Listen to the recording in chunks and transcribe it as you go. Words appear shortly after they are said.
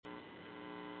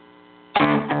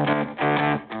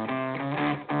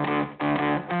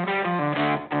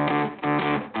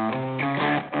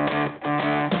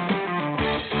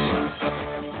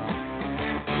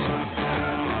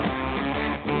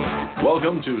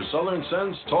Welcome to Southern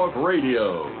Sense Talk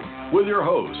Radio with your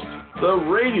host, the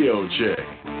radio chick,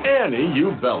 Annie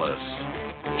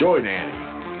Ubellis. Join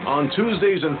Annie on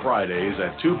Tuesdays and Fridays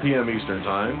at 2 p.m. Eastern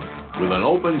Time with an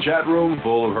open chat room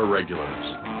full of her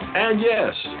regulars. And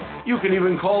yes, you can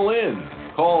even call in.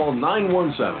 Call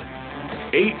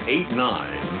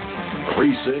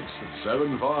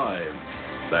 917-889-3675.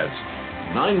 That's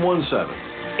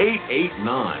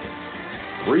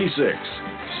 917-889-3675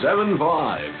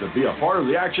 to be a part of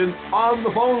the action on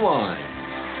the phone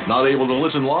line. Not able to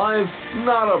listen live?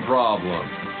 Not a problem.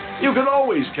 You can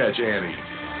always catch Annie,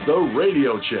 the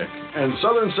radio chick, and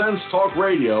Southern Sense Talk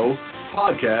Radio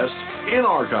podcast in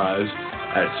archives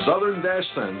at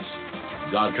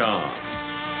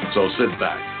southern-sense.com. So sit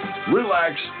back,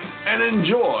 relax, and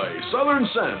enjoy Southern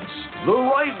Sense the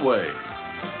right way.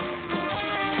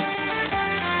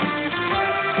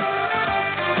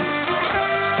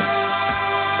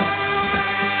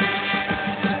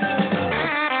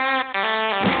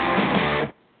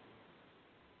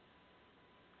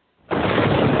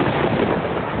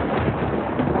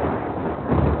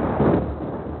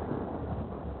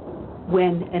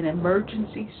 When an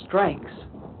emergency strikes,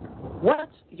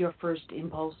 what's your first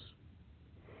impulse?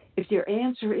 If your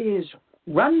answer is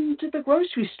run to the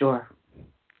grocery store,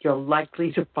 you're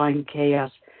likely to find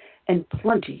chaos and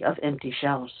plenty of empty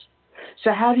shelves.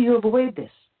 So how do you avoid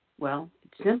this? Well,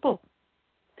 it's simple.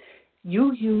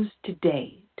 You use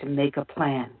today to make a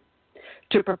plan,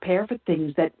 to prepare for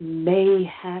things that may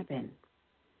happen.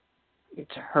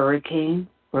 It's a hurricane,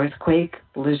 earthquake,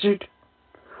 blizzard,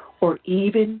 or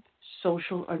even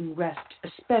social unrest,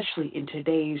 especially in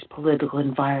today's political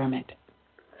environment.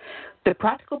 The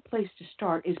practical place to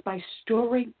start is by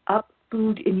storing up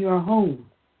food in your home.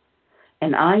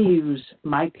 And I use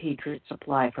My Patriot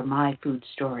Supply for my food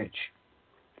storage.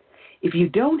 If you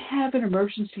don't have an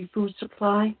emergency food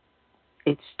supply,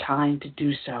 it's time to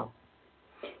do so.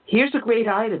 Here's a great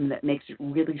item that makes it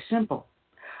really simple.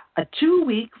 A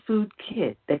 2-week food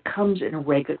kit that comes in a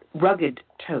rugged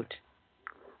tote.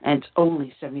 And it's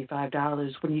only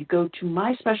 $75 when you go to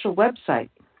my special website,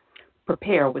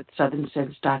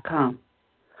 preparewithsouthernsense.com,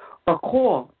 or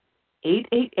call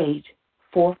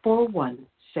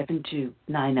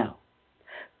 888-441-7290.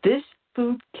 This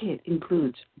food kit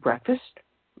includes breakfast,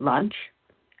 lunch,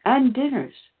 and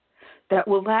dinners that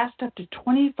will last up to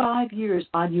 25 years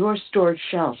on your storage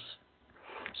shelves.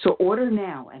 So order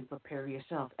now and prepare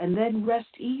yourself, and then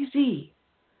rest easy.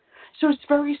 So it's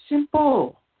very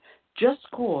simple. Just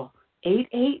call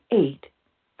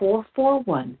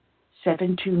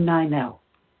 888-441-7290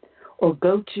 or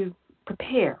go to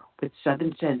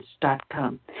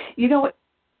preparewithsouthernsense.com. You know what?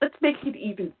 Let's make it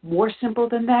even more simple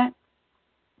than that.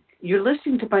 You're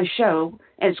listening to my show,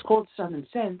 and it's called Southern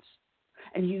Sense,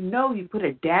 and you know you put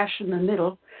a dash in the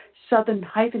middle,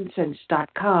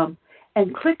 southern-sense.com,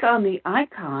 and click on the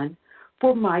icon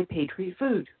for My Patriot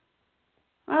Food.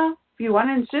 Well, if you want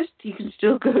to insist, you can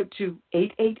still go to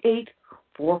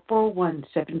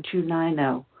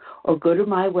 888-441-7290 or go to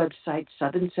my website,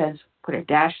 Southern Sense, put a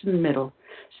dash in the middle,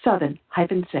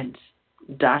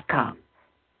 southern-sense.com.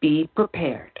 Be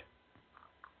prepared.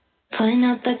 Find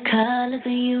out the colors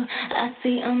of you, I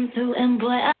see them through, and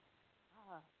boy,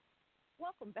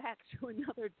 Welcome back to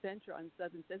another adventure on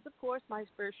Southern Sense. Of course, my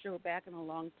first show back in a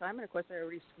long time, and of course, I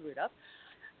already screwed up.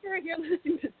 You're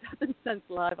listening to Southern Sense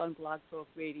Live on Blog Talk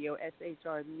Radio,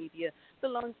 SHR Media, the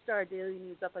Lone Star Daily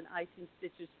News up on iTunes,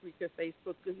 Stitcher, Spreaker,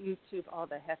 Facebook, YouTube, all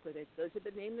the heck with it. Those are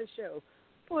the name of the show.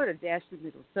 Forward dash the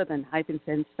middle,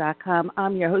 southern-sense.com.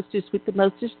 I'm your hostess with the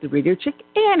mostest, the radio chick,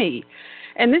 Annie.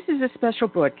 And this is a special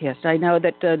broadcast. I know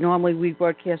that normally we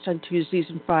broadcast on Tuesdays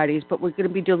and Fridays, but we're going to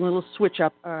be doing a little switch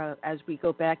up as we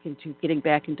go getting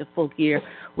back into full gear,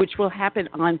 which will happen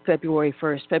on February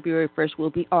 1st. February 1st will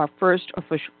be our first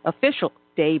official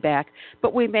day back,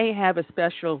 but we may have a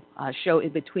special show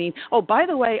in between. Oh, by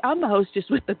the way, I'm the hostess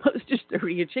with the mostest, the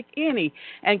radio chick, Annie,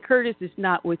 and Curtis is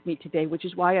not with me today, which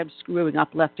is why I'm screwing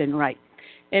up left and right.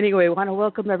 Anyway, I want to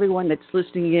welcome everyone that's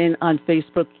listening in on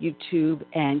Facebook, YouTube,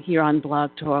 and here on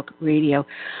Blog Talk Radio.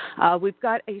 We've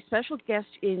got a special guest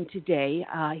in today.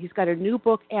 He's got a new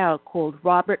book out called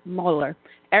Robert Mueller,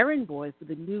 Errand Boy for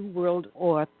the New World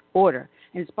Order,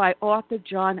 and it's by author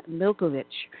John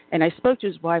Milkovich. And I spoke to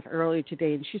his wife earlier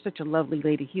today, and she's such a lovely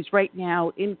lady. He's right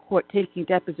now in court taking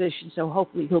depositions, so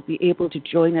hopefully he'll be able to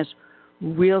join us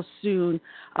real soon.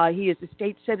 He is a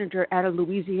state senator out of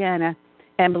Louisiana.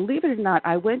 And believe it or not,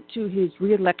 I went to his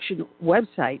re-election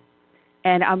website,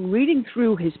 and I'm reading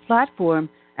through his platform,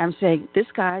 and I'm saying, this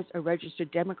guy's a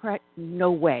registered Democrat?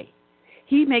 No way.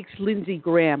 He makes Lindsey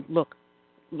Graham look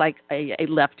like a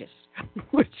leftist.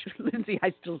 which Lindsey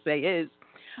I still say is.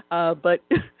 But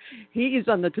he is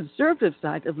on the conservative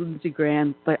side of Lindsey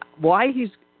Graham. But why he's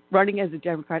running as a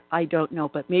Democrat, I don't know.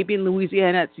 But maybe in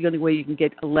Louisiana, it's the only way you can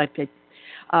get elected.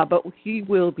 But he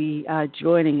will be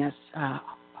joining us,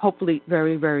 hopefully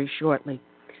very, very shortly.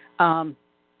 Again,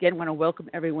 I want to welcome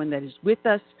everyone that is with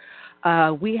us.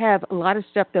 We have a lot of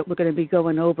stuff that we're going to be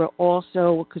going over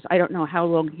also, because I don't know how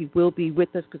long he will be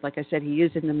with us, because like I said, he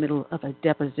is in the middle of a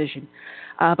deposition.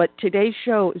 But today's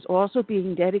show is also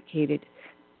being dedicated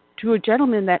to a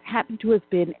gentleman that happened to have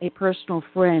been a personal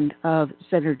friend of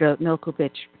Senator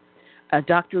Milkovich,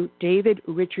 Dr. David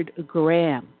Richard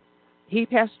Graham. He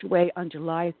passed away on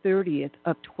July 30th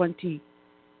of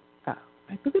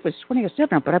I believe it was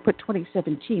 2007, but I put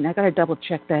 2017. I got to double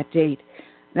check that date.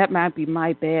 That might be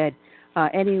my bad.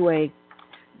 Anyway,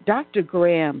 Dr.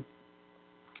 Graham,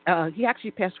 he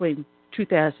actually passed away in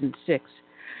 2006.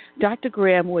 Dr.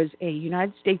 Graham was a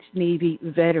United States Navy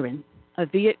veteran, a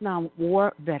Vietnam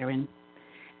War veteran,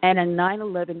 and a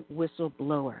 9/11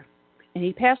 whistleblower. And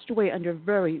he passed away under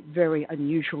very, very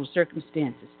unusual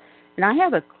circumstances. And I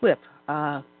have a clip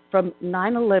from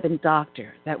 9/11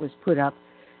 Doctor that was put up.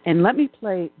 And let me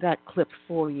play that clip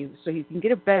for you so you can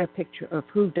get a better picture of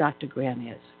who Dr. Graham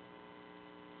is.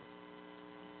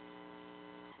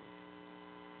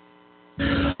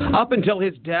 Up until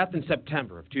his death in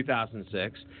September of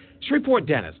 2006, Shreveport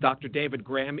dentist Dr. David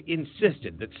Graham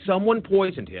insisted that someone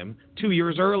poisoned him 2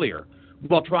 years earlier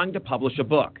while trying to publish a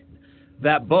book.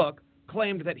 That book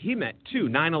claimed that he met two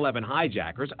 9/11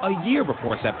 hijackers a year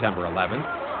before September 11th,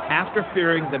 after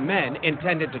fearing the men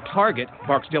intended to target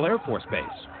Barksdale Air Force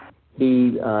Base.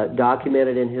 He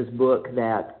documented in his book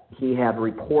that he had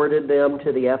reported them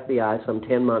to the FBI some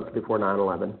 10 months before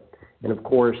 9/11. And of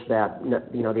course that,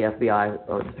 the FBI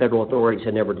or the federal authorities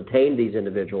had never detained these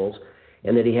individuals,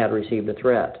 and that he had received a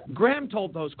threat. Graham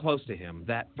told those close to him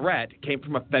that threat came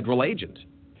from a federal agent.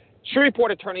 Shreveport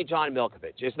attorney John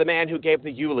Milkovich is the man who gave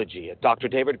the eulogy at Dr.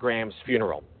 David Graham's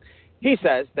funeral. He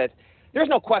says that there's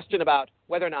no question about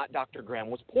whether or not Dr. Graham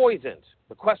was poisoned.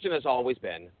 The question has always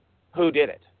been, who did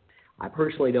it? I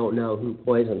personally don't know who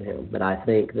poisoned him, but I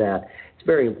think that it's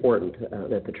very important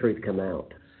that the truth come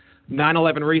out.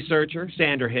 9/11 researcher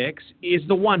Sandra Hicks is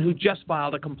the one who just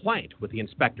filed a complaint with the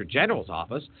Inspector General's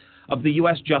office of the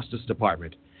U.S. Justice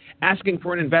Department, asking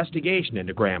for an investigation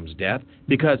into Graham's death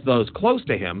because those close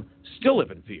to him still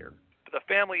live in fear. The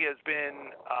family has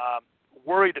been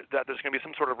worried that there's going to be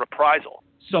some sort of reprisal.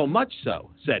 So much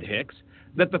so, said Hicks,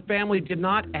 that the family did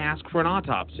not ask for an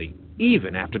autopsy,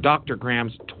 even after Dr.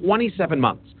 Graham's 27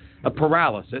 months of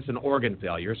paralysis and organ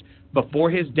failures before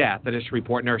his death at a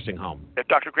Shreveport nursing home. If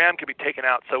Dr. Graham can be taken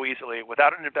out so easily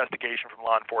without an investigation from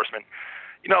law enforcement,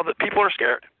 the people are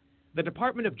scared. The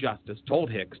Department of Justice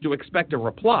told Hicks to expect a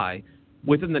reply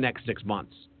within the next 6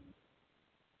 months.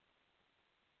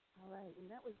 All right, and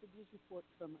that was the news report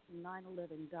from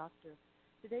 9/11 Doctor.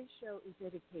 Today's show is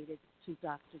dedicated to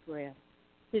Dr. Graham,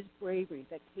 his bravery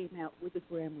that came out with the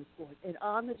Graham Report. And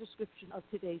on the description of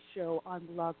today's show on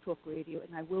Blog Talk Radio,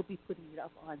 and I will be putting it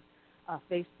up on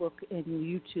Facebook and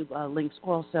YouTube links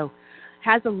also,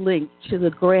 has a link to the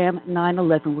Graham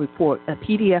 9/11 Report, a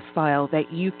PDF file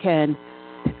that you can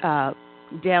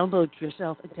download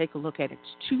yourself and take a look at.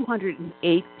 It's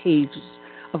 208 pages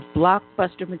of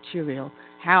blockbuster material,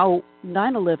 how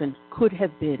 9/11 could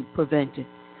have been prevented.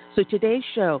 So today's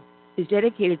show is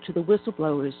dedicated to the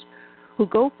whistleblowers who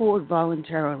go forward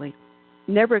voluntarily,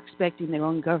 never expecting their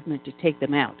own government to take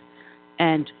them out,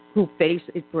 and who face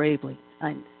it bravely.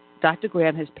 And Dr.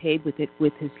 Graham has paid with it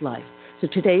with his life. So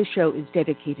today's show is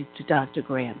dedicated to Dr.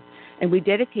 Graham, and we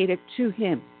dedicate it to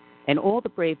him and all the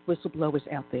brave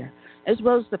whistleblowers out there, as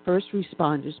well as the first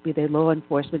responders, be they law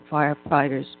enforcement,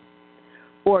 firefighters,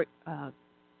 or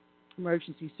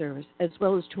emergency service, as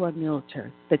well as to our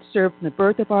military that served from the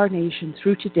birth of our nation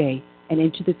through today and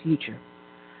into the future.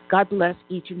 God bless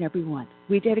each and every one.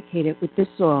 We dedicate it with this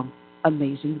song,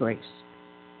 Amazing Grace.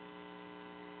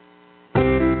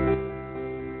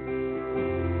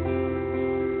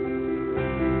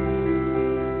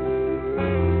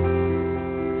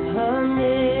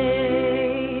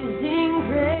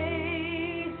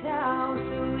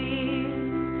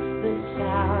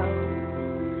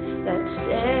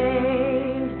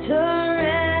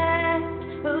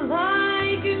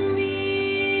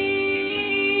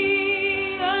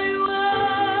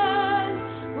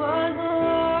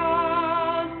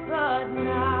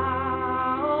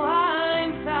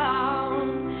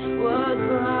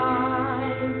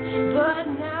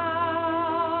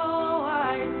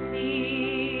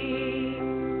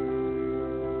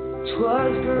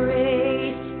 Was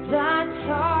grace that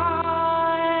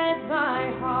taught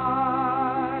my heart.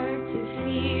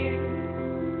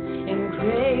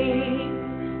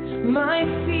 my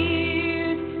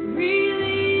fears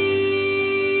relieved.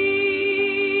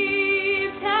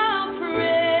 How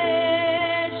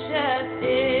precious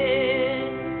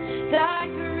is thy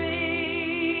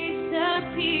grace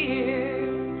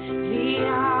appeared the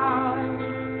hour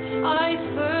I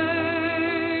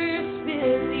first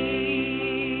believed.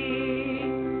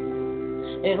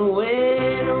 And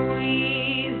when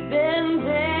we've been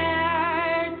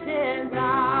there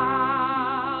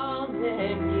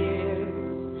 10,000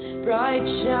 years, bright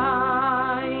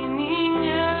shining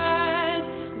as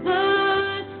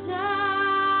the sun,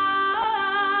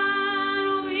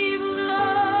 we've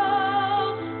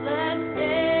less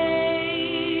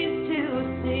days to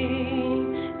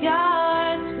sing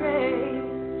God's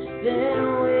praise than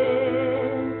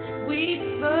when we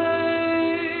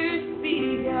first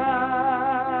begun.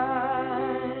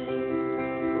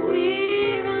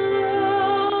 We've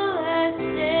less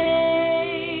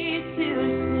days to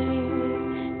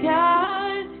sing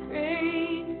God's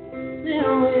praise than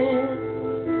when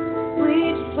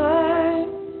we'd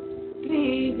first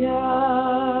begun.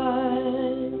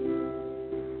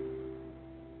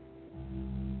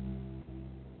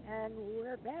 And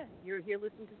we're back. You're here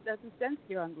listening to Seven Cents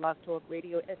here on Blog Talk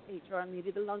Radio, SHR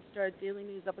Media, the Lone Star Daily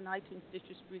News up on iTunes,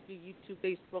 Stitcher, Spreaker, YouTube,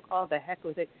 Facebook, all the heck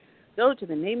with it. Go to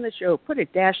the name of the show, put a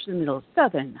dash in the middle,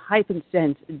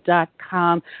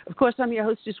 southern-sense.com. Of course, I'm your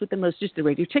hostess with the mostest, the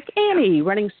radio chick, Annie,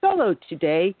 running solo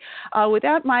today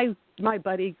without my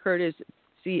buddy, Curtis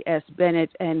C.S.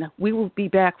 Bennett, and we will be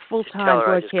back full-time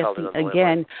broadcasting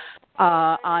again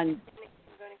on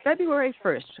February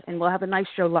 1st, and we'll have a nice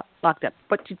show locked up.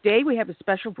 But today we have a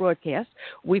special broadcast.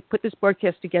 We've put this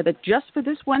broadcast together just for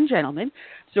this one gentleman,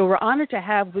 so we're honored to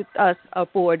have with us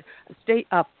aboard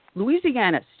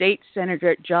Louisiana State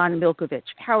Senator John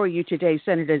Milkovich. How are you today,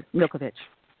 Senator Milkovich?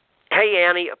 Hey,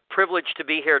 Annie, a privilege to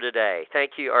be here today.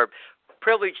 Thank you. Or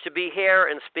privilege to be here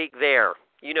and speak there.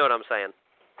 You know what I'm saying.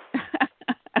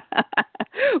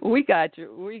 We got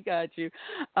you.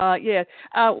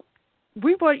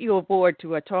 We brought you aboard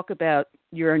to talk about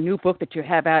your new book that you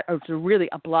have out. It's really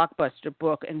a blockbuster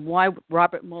book, and why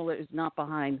Robert Mueller is not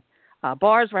behind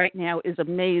bars right now is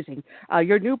amazing.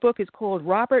 Your new book is called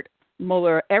Robert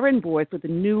Mueller, Errand Boy for the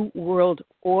New World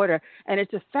Order, and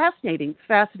it's a fascinating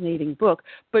book.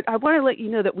 But I want to let you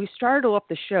know that we started off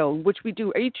the show, which we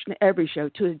do each and every show,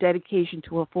 to a dedication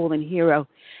to a fallen hero.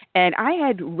 And I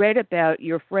had read about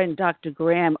your friend Dr.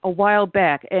 Graham a while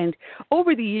back, and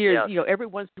over the years, every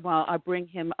once in a while I bring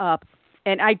him up.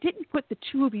 And I didn't put the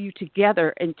two of you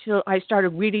together until I started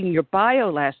reading your bio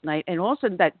last night, and all of a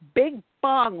sudden that big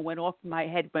bong went off in my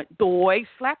head, went, boy,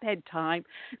 slaphead time,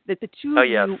 that the two of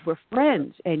you were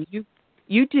friends, and you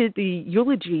did the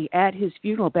eulogy at his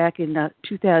funeral back in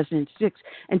 2006,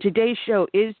 and today's show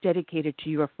is dedicated to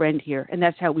your friend here, and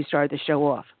that's how we started the show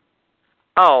off.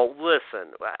 Oh,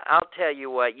 listen, I'll tell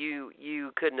you what, you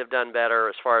couldn't have done better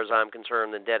as far as I'm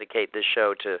concerned than dedicate this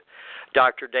show to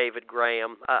Dr. David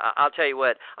Graham. I'll tell you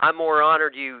what, I'm more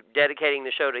honored you dedicating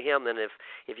the show to him than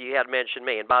if you had mentioned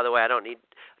me. And by the way, I don't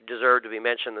deserve to be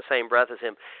mentioned in the same breath as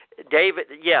him. David,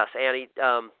 yes, Annie,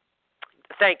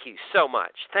 thank you so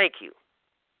much. Thank you.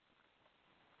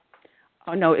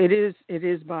 Oh, no, it is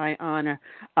my honor.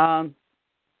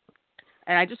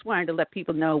 And I just wanted to let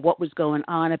people know what was going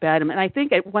on about him. And I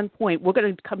think at one point we're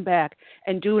going to come back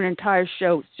and do an entire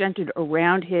show centered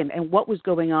around him and what was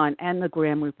going on and the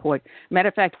Graham Report. Matter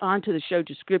of fact, onto the show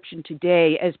description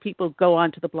today, as people go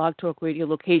onto the Blog Talk Radio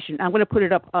location, I'm going to put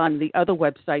it up on the other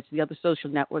websites, the other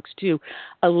social networks too,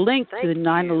 a link to the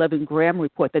 9/11 Graham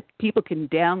Report that people can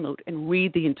download and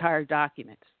read the entire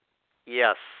document.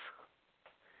 Yes,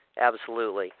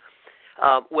 absolutely.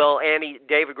 Well, Annie,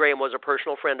 David Graham was a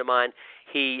personal friend of mine.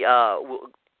 He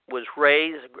was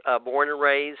born and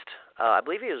raised, I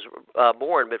believe he was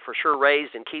born, but for sure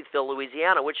raised in Keithville,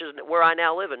 Louisiana, which is where I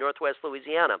now live in northwest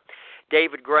Louisiana.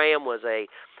 David Graham was a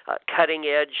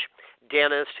cutting-edge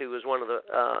dentist who was one of the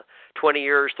 30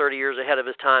 years ahead of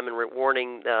his time in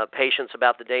warning patients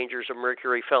about the dangers of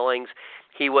mercury fillings.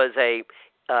 He was a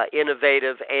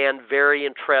innovative and very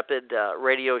intrepid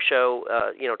radio show,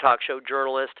 talk show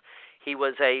journalist. He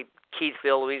was a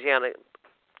Keithville, Louisiana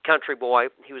country boy.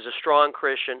 He was a strong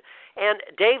Christian. And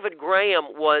David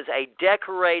Graham was a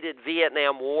decorated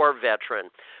Vietnam War veteran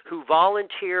who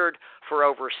volunteered for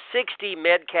over 60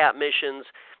 MedCap missions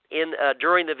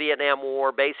during the Vietnam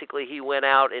War. Basically, he went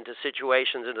out into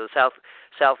situations into the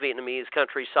South Vietnamese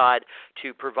countryside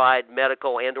to provide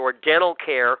medical and or dental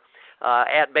care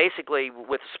at basically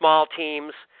with small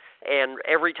teams and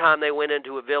every time they went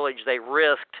into a village, they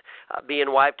risked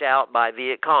being wiped out by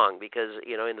Viet Cong because,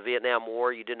 in the Vietnam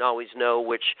War, you didn't always know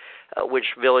which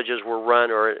villages were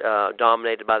run or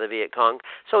dominated by the Viet Cong.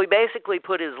 So he basically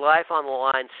put his life on the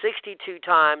line 62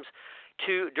 times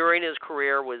during his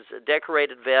career, was a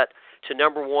decorated vet, to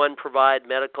number one, provide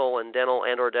medical and dental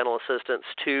assistance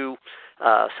to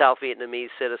South Vietnamese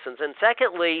citizens, and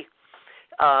secondly,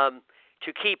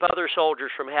 to keep other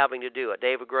soldiers from having to do it.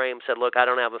 David Graham said, look, I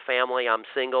don't have a family, I'm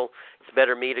single, it's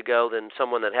better me to go than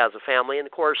someone that has a family. And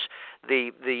of course,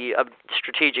 the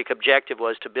strategic objective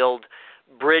was to build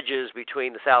bridges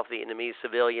between the South Vietnamese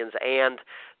civilians and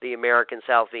the American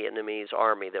South Vietnamese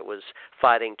army that was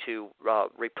fighting to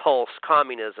repulse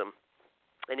communism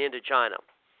and into China.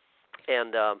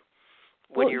 And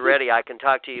when you're ready, I can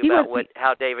talk to you about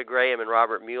how David Graham and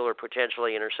Robert Mueller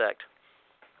potentially intersect.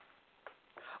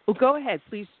 Well, go ahead,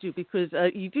 please do, because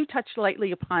you do touch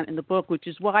lightly upon it in the book, which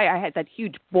is why I had that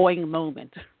huge boing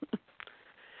moment.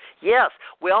 Yes.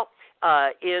 Well,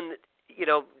 in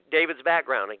David's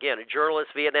background, again, a journalist,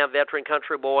 Vietnam veteran,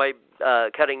 country boy,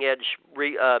 cutting-edge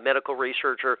medical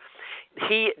researcher,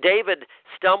 David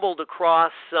stumbled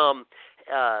across some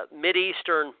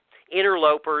Mideastern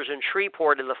interlopers in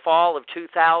Shreveport in the fall of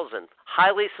 2000,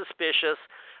 highly suspicious.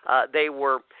 They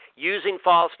were using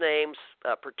false names,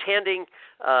 pretending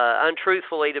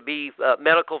untruthfully to be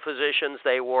medical physicians.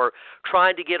 They were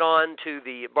trying to get on to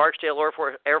the Barksdale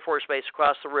Air Force Base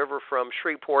across the river from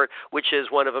Shreveport, which is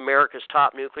one of America's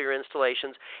top nuclear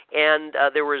installations. And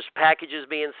there was packages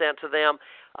being sent to them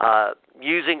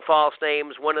using false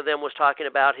names. One of them was talking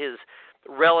about his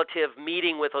relative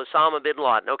meeting with Osama bin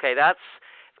Laden. Okay, that's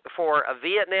for a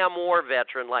Vietnam War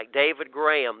veteran like David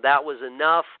Graham. That was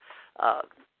enough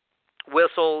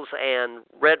whistles and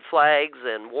red flags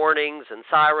and warnings and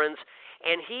sirens,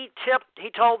 and he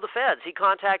told the feds. He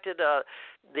contacted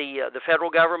the federal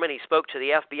government. He spoke to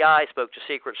the FBI, spoke to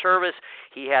Secret Service.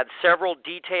 He had several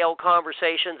detailed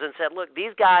conversations and said, look,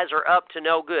 these guys are up to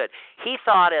no good. He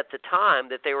thought at the time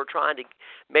that they were trying to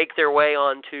make their way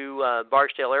onto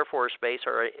Barksdale Air Force Base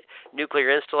or a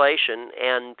nuclear installation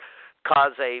and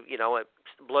cause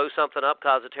blow something up,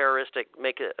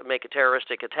 make a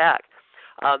terroristic attack.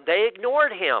 They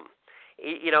ignored him.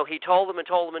 He told them and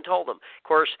told them and told them. Of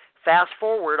course, fast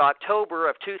forward October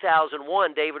of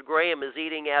 2001, David Graham is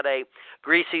eating at a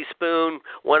Greasy Spoon,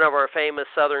 one of our famous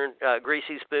Southern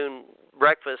Greasy Spoon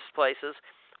breakfast places.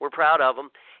 We're proud of them.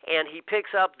 And he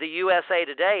picks up the USA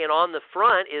Today, and on the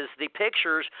front is the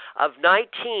pictures of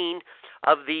 19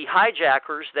 of the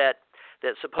hijackers that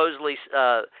supposedly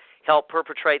helped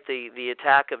perpetrate the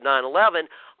attack of 9/11.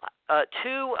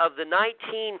 Two of the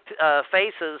 19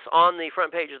 faces on the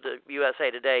front page of the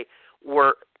USA Today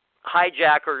were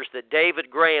hijackers that David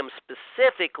Graham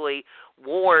specifically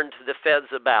warned the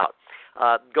feds about.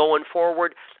 Going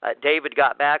forward, David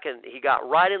got back and he got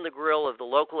right in the grill of the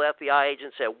local FBI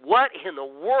agent and said, what in the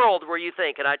world were you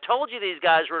thinking? I told you these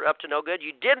guys were up to no good.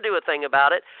 You didn't do a thing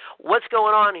about it. What's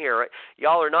going on here?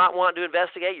 Y'all are not wanting to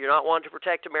investigate. You're not wanting to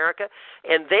protect America.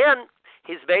 And then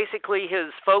his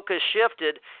focus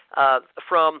shifted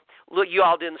from, look, you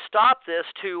all didn't stop this,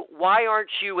 to why aren't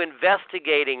you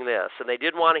investigating this? And they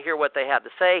didn't want to hear what they had to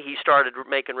say. He started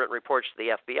making written reports to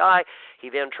the FBI. He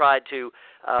then tried to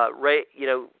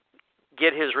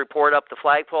get his report up the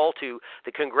flagpole to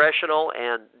the congressional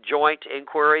and joint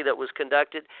inquiry that was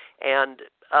conducted, and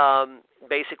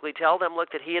basically tell them,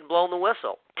 look, that he had blown the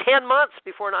whistle 10 months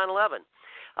before 9/11.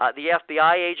 The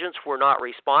FBI agents were not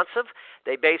responsive.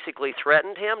 They basically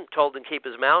threatened him, told him to keep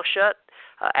his mouth shut,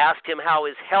 asked him how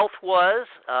his health was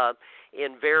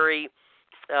in very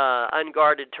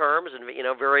unguarded terms and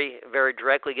very, very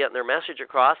directly getting their message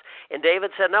across. And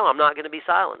David said, no, I'm not going to be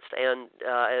silenced. And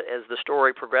as the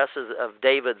story progresses of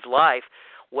David's life,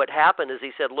 what happened is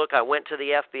he said, look, I went to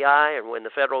the FBI, and when the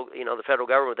federal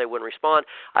government, they wouldn't respond,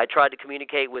 I tried to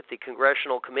communicate with the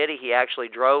congressional committee. He actually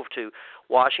drove to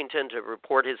Washington to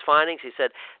report his findings. He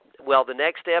said, well, the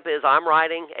next step is I'm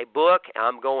writing a book.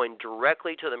 I'm going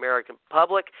directly to the American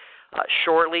public.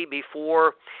 Shortly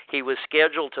before he was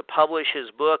scheduled to publish his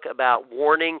book about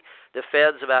warning the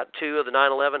feds about two of the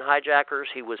 9/11 hijackers,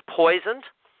 he was poisoned.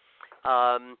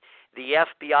 The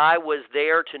FBI was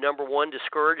there to, number one,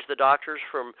 discourage the doctors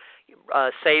from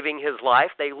saving his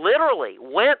life. They literally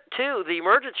went to the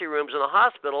emergency rooms in the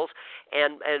hospitals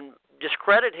and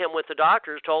discredited him with the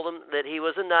doctors, told them that he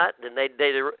was a nut. And they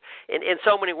in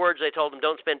so many words, they told him,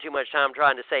 don't spend too much time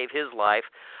trying to save his life.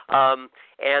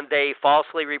 And they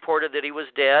falsely reported that he was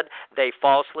dead. They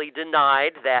falsely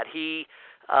denied that he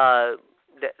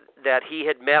that he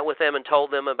had met with them and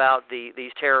told them about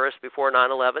these terrorists before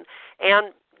 9/11.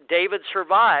 And David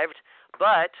survived,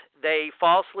 but they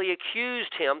falsely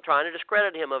accused him, trying to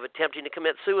discredit him, of attempting to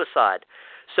commit suicide.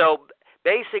 So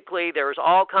basically, there's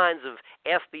all kinds of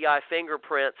FBI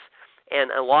fingerprints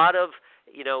and a lot of,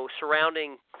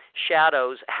 surrounding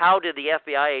shadows. How did the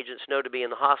FBI agents know to be in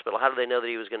the hospital? How did they know that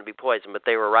he was going to be poisoned? But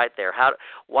they were right there.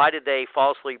 Why did they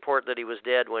falsely report that he was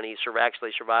dead when he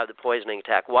actually survived the poisoning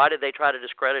attack? Why did they try to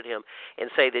discredit him and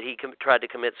say that he tried to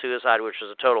commit suicide, which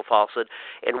was a total falsehood?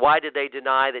 And why did they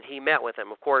deny that he met with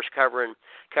him? Of course, covering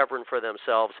for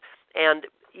themselves. And,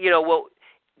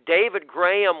 David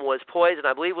Graham was poisoned,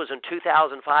 I believe it was in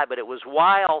 2005, but it was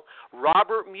while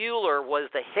Robert Mueller was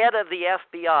the head of the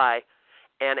FBI,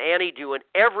 and Annie doing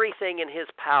everything in his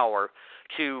power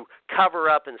to cover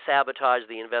up and sabotage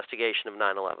the investigation of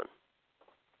 9/11.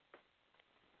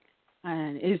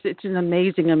 And it's an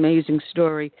amazing, amazing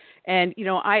story. And,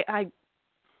 I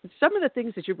some of the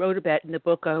things that you wrote about in the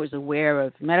book I was aware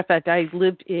of. Matter of fact, I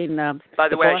lived in By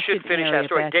the way, Boston I should finish area that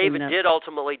story. David did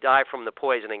ultimately die from the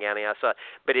poisoning, Annie. I saw,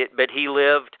 but he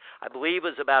lived, I believe, it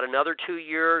was about another 2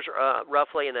 years,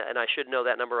 roughly, and I should know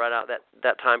that number right out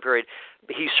that time period.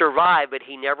 He survived, but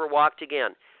he never walked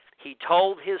again. He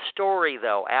told his story,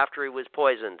 though, after he was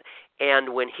poisoned.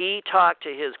 And when he talked to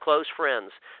his close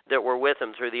friends that were with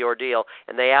him through the ordeal,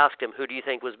 and they asked him, who do you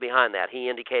think was behind that? He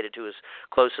indicated to his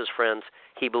closest friends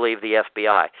he believed the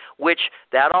FBI, which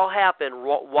that all happened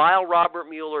while Robert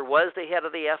Mueller was the head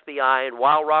of the FBI and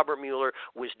while Robert Mueller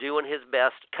was doing his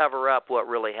best to cover up what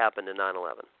really happened in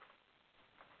 9/11.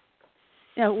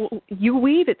 Now, you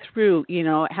weave it through,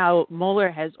 how Mueller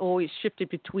has always shifted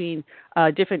between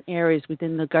different areas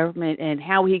within the government and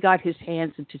how he got his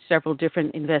hands into several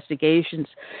different investigations.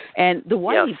 And the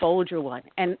Whitey Bulger one,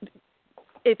 and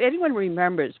if anyone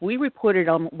remembers, we reported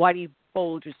on Whitey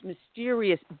Bulger's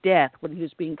mysterious death when he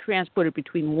was being transported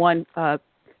between one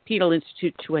penal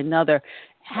institute to another.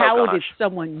 How did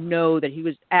someone know that he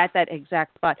was at that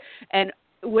exact spot? And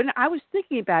when I was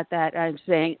thinking about that, I'm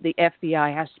saying the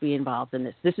FBI has to be involved in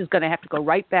this. This is going to have to go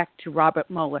right back to Robert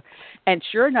Mueller. And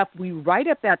sure enough, we write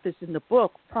about this in the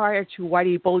book prior to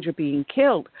Whitey Bulger being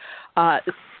killed. Tell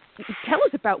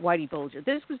us about Whitey Bulger.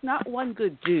 This was not one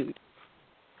good dude.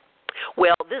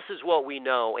 Well, this is what we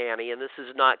know, Annie, and this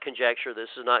is not conjecture. This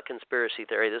is not conspiracy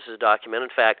theory. This is documented.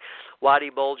 In fact,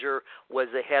 Whitey Bulger was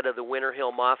the head of the Winter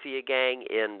Hill Mafia gang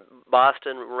in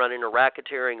Boston, running a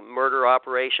racketeering murder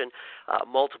operation.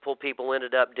 Multiple people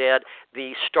ended up dead.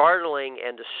 The startling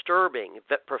and disturbing,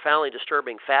 profoundly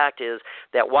disturbing fact is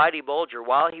that Whitey Bulger,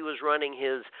 while he was running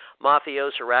his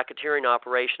mafioso racketeering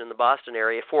operation in the Boston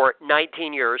area for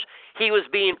 19 years, he was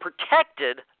being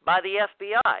protected by the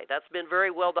FBI. That's been very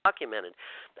well documented.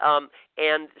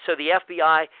 And so the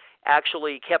FBI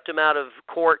actually kept him out of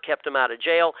court, kept him out of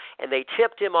jail, and they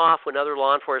tipped him off when other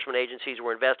law enforcement agencies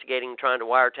were investigating, trying to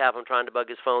wiretap him, trying to bug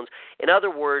his phones. In other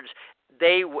words,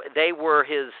 they were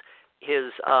his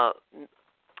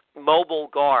mobile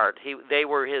guard. They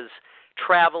were his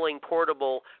traveling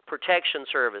portable protection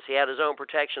service. He had his own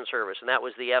protection service, and that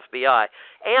was the FBI.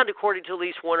 And according to at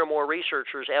least one or more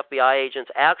researchers, FBI agents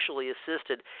actually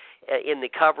assisted in the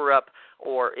cover-up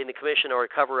or in the commission or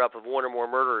cover-up of one or more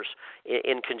murders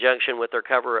in conjunction with their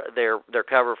cover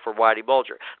for Whitey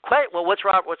Bulger. Well, what's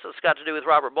this got to do with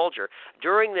Robert Bulger?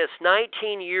 During this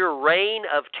 19-year reign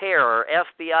of terror,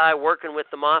 FBI working with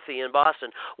the mafia in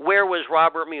Boston, where was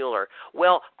Robert Mueller?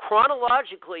 Well,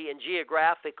 chronologically and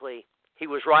geographically, he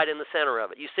was right in the center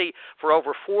of it. You see, for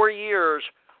over 4 years,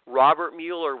 Robert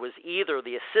Mueller was either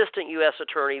the assistant U.S.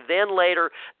 attorney, then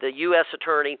later the U.S.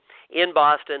 attorney in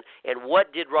Boston. And what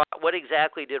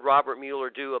exactly did Robert Mueller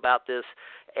do about this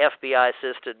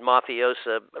FBI-assisted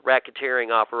mafioso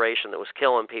racketeering operation that was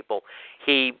killing people?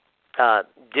 He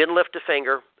didn't lift a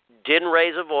finger, didn't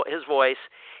raise his voice.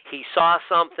 He saw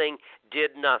something,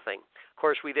 did nothing. Of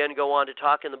course, we then go on to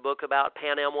talk in the book about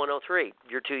Pan Am 103.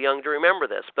 You're too young to remember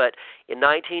this, but in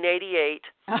 1988,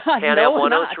 Pan Am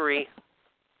 103.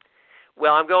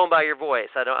 Well, I'm going by your voice.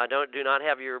 I do not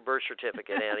have your birth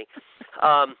certificate, Annie.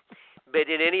 But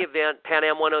in any event, Pan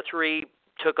Am 103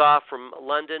 took off from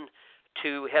London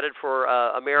headed for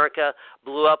America,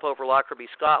 blew up over Lockerbie,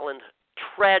 Scotland.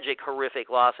 Tragic, horrific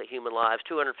loss of human lives,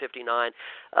 259,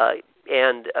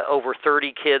 and over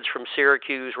 30 kids from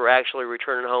Syracuse were actually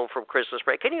returning home from Christmas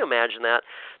break. Can you imagine that?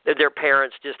 Their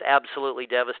parents just absolutely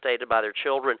devastated by their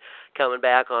children coming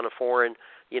back on a foreign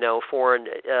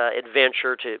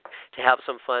adventure to have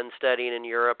some fun studying in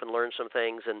Europe and learn some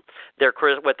things. And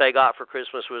what they got for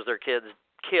Christmas was their kids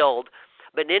killed.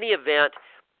 But in any event,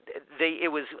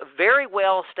 it was very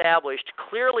well established,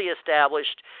 clearly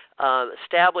established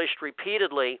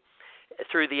repeatedly,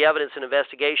 through the evidence and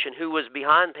investigation who was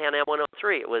behind Pan Am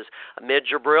 103. It was Ahmed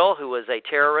Jibril, who was a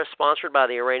terrorist sponsored by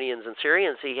the Iranians and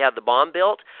Syrians. He had the bomb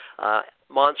built.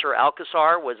 Mansour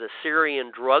Alcazar was a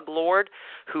Syrian drug lord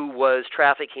who was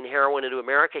trafficking heroin into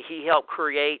America. He helped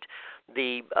create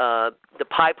the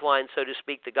pipeline, so to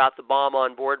speak, that got the bomb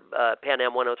on board Pan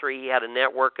Am 103. He had a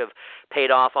network of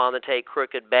paid-off, on-the-take,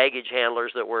 crooked baggage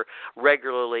handlers that were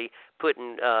regularly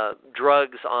putting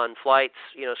drugs on flights,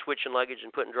 switching luggage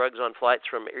and putting drugs on flights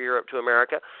from Europe to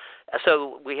America.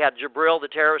 So we had Jibril, the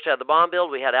terrorist, had the bomb build.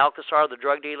 We had Alcazar, the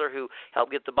drug dealer, who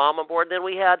helped get the bomb on board. Then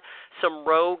we had some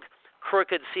rogue,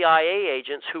 crooked CIA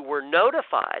agents who were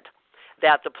notified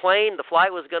that the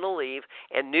flight was going to leave,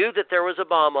 and knew that there was a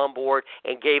bomb on board,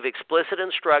 and gave explicit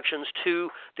instructions to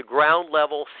the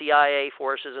ground-level CIA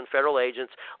forces and federal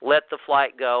agents, let the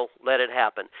flight go, let it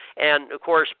happen. And, of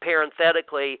course,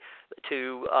 parenthetically,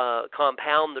 to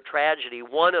compound the tragedy,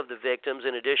 one of the victims,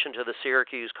 in addition to the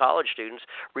Syracuse college students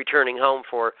returning home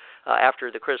for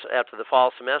after the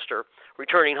fall semester,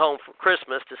 returning home for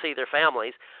Christmas to see their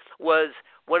families, was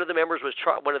one of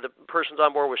the persons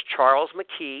on board was Charles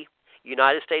McKee,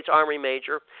 United States Army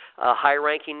Major,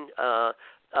 high-ranking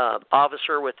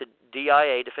officer with the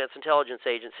DIA, Defense Intelligence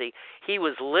Agency. He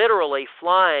was literally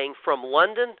flying from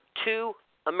London to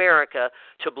America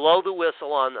to blow the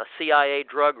whistle on a CIA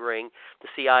drug ring. The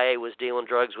CIA was dealing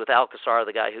drugs with Alcazar,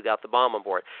 the guy who got the bomb on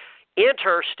board.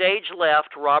 Enter, stage left,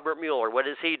 Robert Mueller. What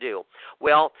does he do?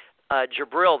 Well,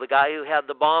 Jibril, the guy who had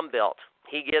the bomb built,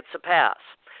 he gets a pass.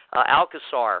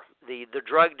 Alcazar, the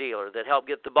drug dealer that helped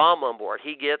get the bomb on board,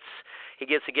 he gets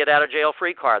a get out of jail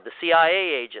free card. The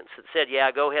CIA agents that said,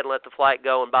 "Yeah, go ahead and let the flight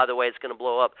go, and by the way, it's going to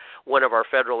blow up one of our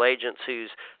federal agents who's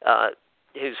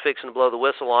fixing to blow the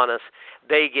whistle on us,"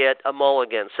 they get a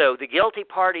mulligan. So the guilty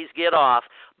parties get off.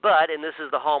 But, and this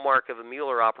is the hallmark of a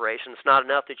Mueller operation, it's not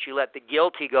enough that you let the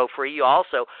guilty go free. You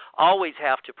also always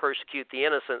have to persecute the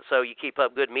innocent, so you keep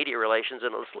up good media relations,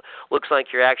 and it looks like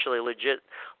you're actually a legit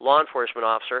law enforcement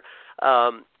officer.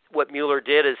 What Mueller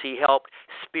did is he helped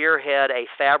spearhead a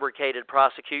fabricated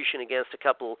prosecution against a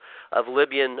couple of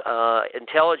Libyan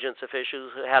intelligence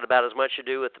officials who had about as much to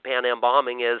do with the Pan Am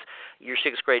bombing as your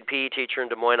sixth grade PE teacher in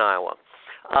Des Moines, Iowa.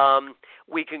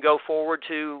 We can go forward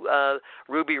to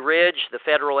Ruby Ridge, the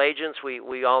federal agents.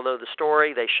 We all know the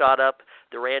story. They shot up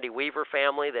the Randy Weaver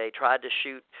family. They tried to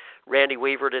shoot Randy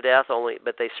Weaver to death,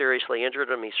 but they seriously injured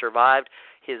him. He survived.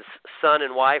 His son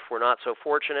and wife were not so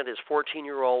fortunate. His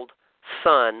 14-year-old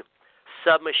son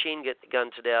submachine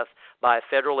gunned to death by a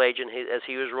federal agent as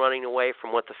he was running away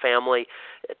from what the family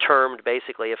termed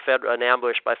basically an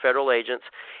ambush by federal agents.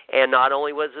 And not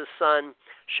only was his son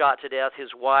shot to death, his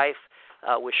wife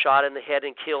was shot in the head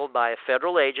and killed by a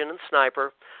federal agent and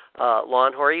sniper,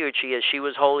 Lon Horiuchi, as she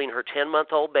was holding her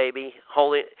 10-month-old baby,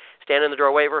 standing in the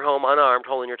doorway of her home unarmed,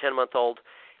 holding her 10-month-old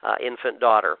infant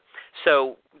daughter.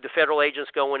 So the federal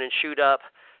agents go in and shoot up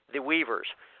the Weavers.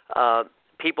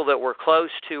 People that were close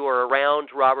to or around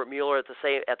Robert Mueller at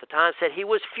the time said he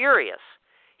was furious.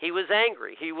 He was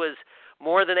angry. He was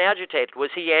more than agitated.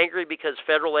 Was he angry because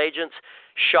federal agents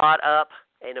shot up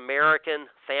an American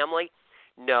family?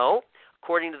 No.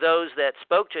 According to those that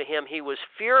spoke to him, he was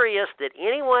furious that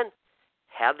anyone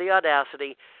had the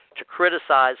audacity to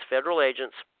criticize federal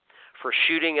agents for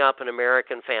shooting up an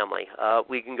American family.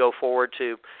 We can go forward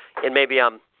to, and maybe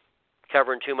I'm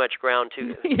covering too much ground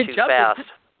too fast.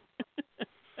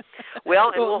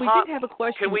 Well, we did have a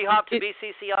question. Can we hop to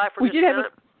BCCI for just a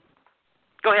minute?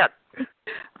 Go ahead.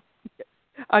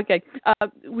 Okay.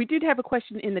 We did have a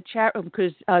question in the chat room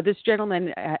because this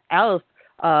gentleman, Alf,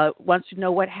 wants to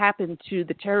know what happened to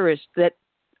the terrorists.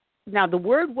 Now, the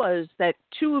word was that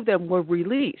two of them were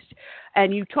released.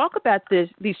 And you talk about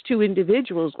these two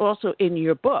individuals also in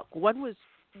your book. One was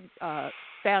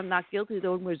found not guilty. The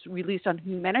one was released on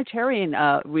humanitarian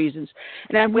reasons.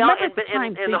 And I remember at the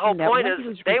time and the whole point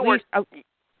is they weren't.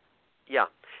 Yeah,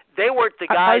 they weren't the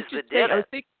guys that did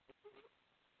it.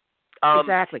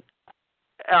 Exactly.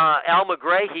 Al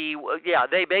McGrahey. Yeah,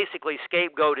 they basically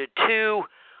scapegoated two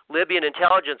Libyan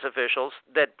intelligence officials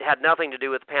that had nothing to do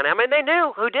with the Pan Am. I mean, they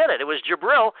knew who did it. It was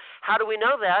Jibril. How do we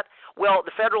know that? Well,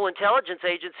 the federal intelligence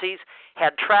agencies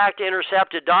had tracked,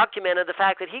 intercepted, documented the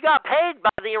fact that he got paid by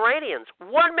the Iranians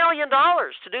 $1 million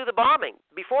to do the bombing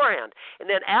beforehand. And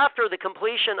then after the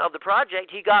completion of the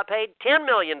project, he got paid $10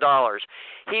 million.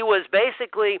 He was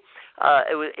basically,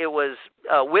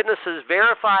 witnesses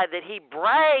verified that he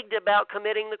bragged about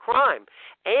committing the crime.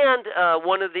 And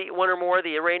one or more of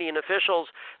the Iranian officials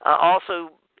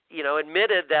also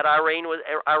admitted that Iran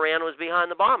was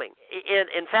behind the bombing.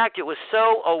 In fact, it was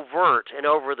so overt and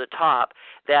over the top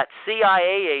that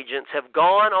CIA agents have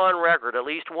gone on record, at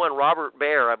least one, Robert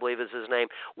Baer, I believe is his name,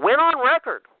 went on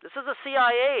record, this is a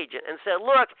CIA agent, and said,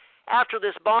 look, after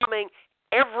this bombing,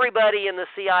 everybody in the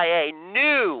CIA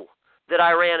knew that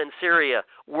Iran and Syria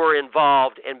were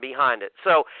involved and behind it.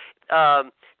 So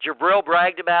Jabril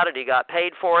bragged about it. He got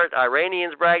paid for it.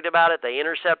 Iranians bragged about it. They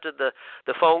intercepted the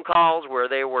phone calls where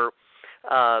they were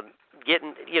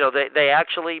getting, they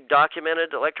actually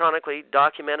electronically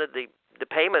documented the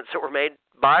payments that were made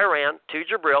by Iran to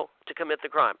Jabril to commit the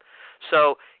crime.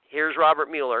 So here's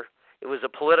Robert Mueller. It was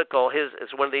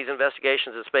it's one of these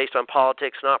investigations that's based on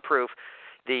politics, not proof.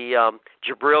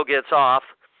 Jabril gets off.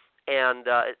 And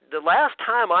the last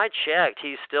time I checked,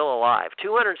 he's still alive.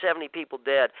 270 people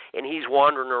dead, and he's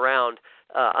wandering around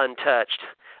untouched.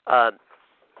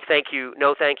 Thank you,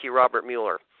 Robert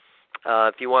Mueller.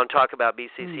 If you want to talk about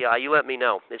BCCI, you let me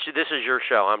know. This is your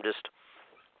show. I'm just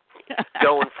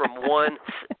going from one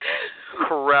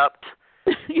corrupt,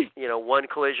 one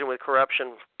collision with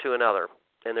corruption to another,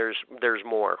 and there's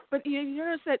more. But you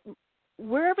notice that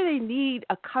wherever they need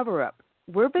a cover-up,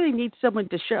 wherever they need someone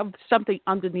to shove something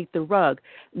underneath the rug,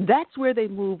 that's where they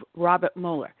move Robert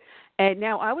Mueller. And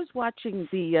now I was watching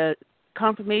the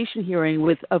confirmation hearing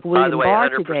of William Barr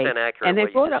today. By the way, 100% accurate and they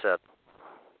what brought you just said.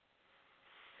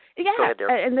 Yeah, go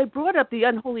ahead, and they brought up the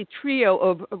unholy trio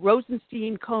of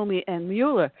Rosenstein, Comey, and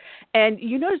Mueller. And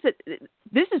you notice that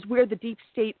this is where the deep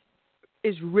state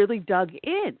is really dug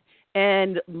in.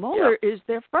 And Mueller is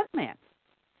their front man.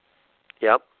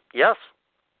 Yep. Yes.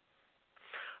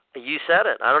 You said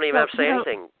it. I don't even have to say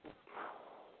anything.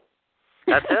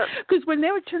 That's it. Because when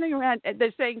they were turning around,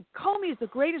 they're saying Comey is the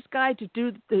greatest guy to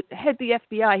head the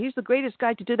FBI. He's the greatest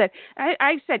guy to do that.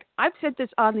 I've said this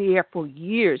on the air for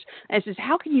years. And I says,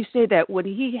 how can you say that when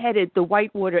he headed the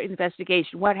Whitewater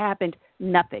investigation? What happened?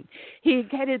 Nothing. He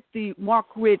headed the Mark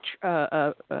Rich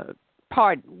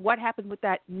pardon. What happened with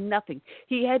that? Nothing.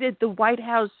 He headed the White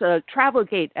House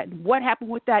Travelgate, and what happened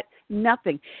with that?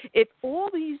 Nothing. If all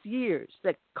these years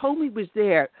that Comey was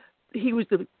there, he was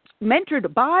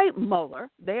mentored by Mueller.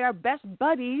 They are best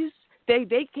buddies. They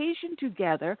vacation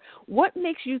together. What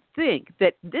makes you think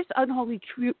that this unholy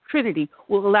trinity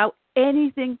will allow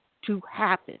anything to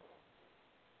happen?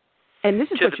 And this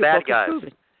is to what the your bad book guys. is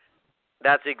proving.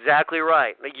 That's exactly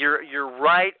right. You're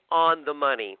right on the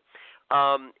money.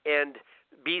 And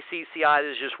BCCI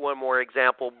is just one more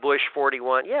example. Bush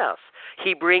 41, yes.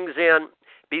 He brings in,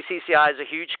 BCCI is a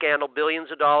huge scandal, billions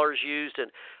of dollars used in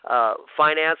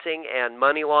financing and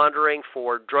money laundering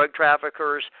for drug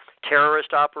traffickers,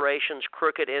 terrorist operations,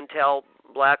 crooked intel,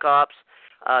 black ops.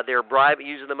 They're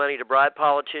using the money to bribe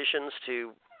politicians,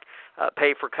 to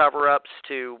pay for cover-ups,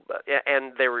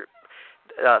 and they were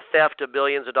theft of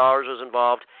billions of dollars was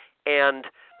involved. And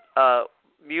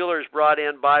Mueller's brought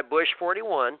in by Bush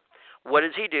 41. What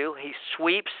does he do? He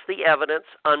sweeps the evidence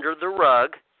under the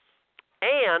rug,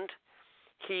 and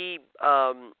he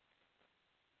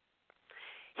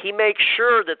makes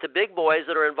sure that the big boys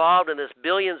that are involved in this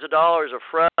billions of dollars of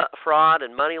fraud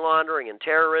and money laundering and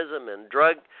terrorism and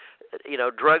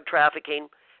drug trafficking,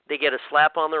 they get a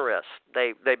slap on the wrist.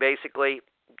 They basically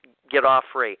get off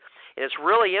free. And it's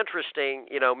really interesting,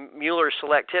 Mueller's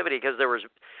selectivity, because there was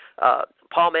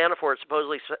Paul Manafort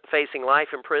supposedly facing life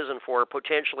in prison for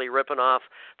potentially ripping off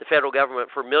the federal government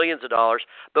for millions of dollars.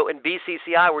 But in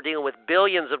BCCI, we're dealing with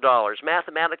billions of dollars.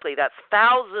 Mathematically, that's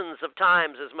thousands of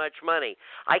times as much money.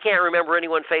 I can't remember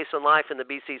anyone facing life in the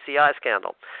BCCI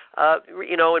scandal.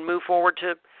 And move forward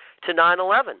to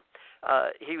 9/11.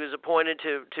 He was appointed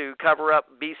to cover up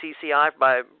BCCI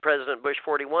by President Bush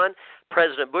 41.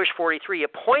 President Bush 43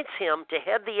 appoints him to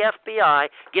head the FBI,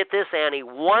 get this, Annie,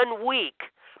 1 week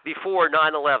before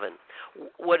 9/11.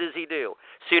 What does he do?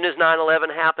 As soon as 9/11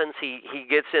 happens, he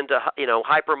gets into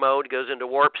hyper mode, goes into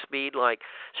warp speed like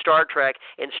Star Trek,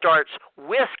 and starts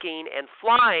whisking and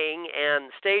flying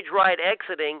and stage right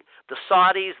exiting the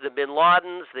Saudis, the Bin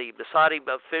Ladens, the Saudi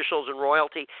officials and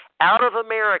royalty out of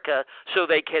America, so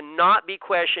they cannot be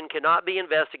questioned, cannot be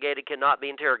investigated, cannot be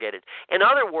interrogated. In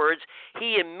other words,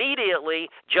 he immediately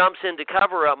jumps into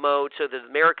cover-up mode so that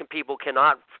American people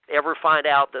cannot ever find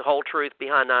out the whole truth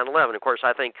behind 9/11. Of course,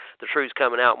 I think the truth's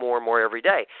coming out more and more every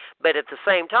day. But at the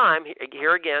same time,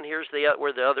 here's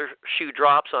where the other shoe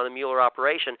drops on the Mueller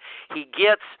operation. He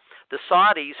gets the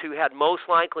Saudis, who had most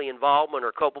likely involvement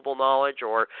or culpable knowledge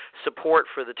or support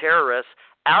for the terrorists,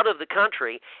 out of the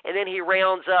country, and then he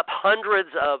rounds up hundreds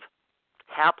of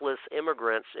hapless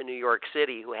immigrants in New York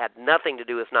City who had nothing to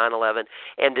do with 9/11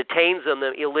 and detains them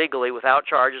illegally without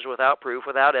charges, without proof,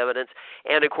 without evidence.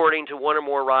 And according to one or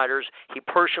more writers, he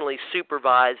personally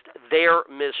supervised their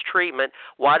mistreatment.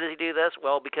 Why does he do this?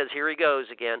 Well, because here he goes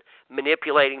again,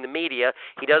 manipulating the media.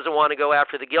 He doesn't want to go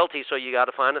after the guilty, so you got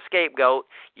to find a scapegoat.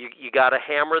 You got to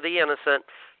hammer the innocent,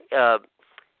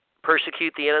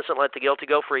 persecute the innocent, let the guilty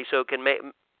go free, so it can make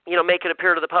it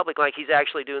appear to the public like he's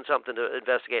actually doing something to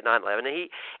investigate 9/11.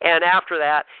 And after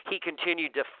that, he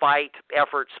continued to fight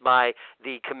efforts by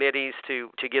the committees to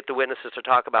get the witnesses to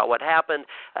talk about what happened.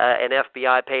 An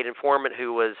FBI paid informant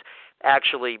who was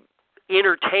actually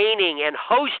entertaining and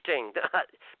hosting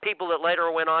people that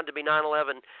later went on to be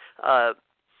 9/11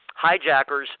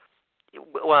 hijackers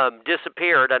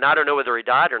disappeared, and I don't know whether he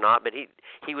died or not, but he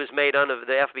was made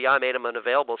the FBI made him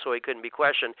unavailable, so he couldn't be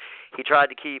questioned. He tried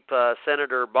to keep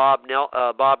Senator Bob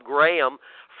Graham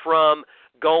from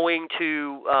going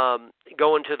to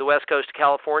the west coast of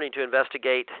California to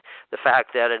investigate the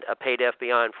fact that a paid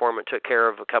FBI informant took care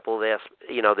of a couple of the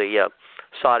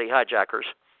Saudi hijackers,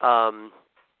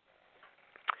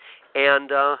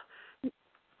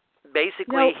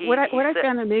 basically What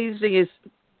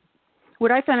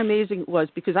I found amazing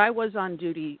was, because I was on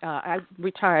duty, I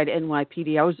retired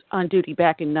NYPD. I was on duty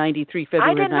back in '93,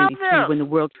 February '93, when the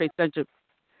World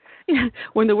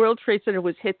Trade Center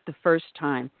was hit the first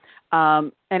time.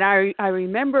 And I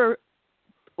remember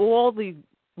all the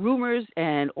rumors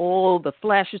and all the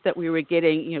flashes that we were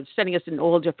getting, sending us in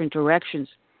all different directions,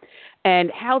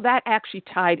 and how that actually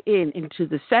tied into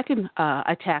the second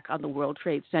attack on the World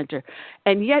Trade Center.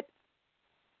 And yet,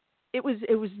 it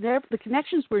was never, the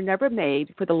connections were never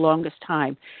made for the longest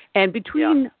time. And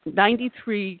between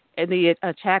 93 and the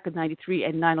attack of 93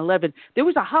 and 9/11, there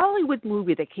was a Hollywood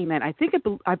movie that came out.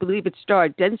 I believe it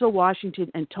starred Denzel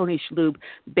Washington and Tony Shalhoub,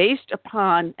 based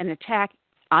upon an attack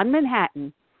on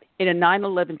Manhattan in a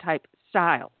 9/11 type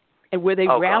style, and where they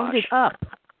rounded up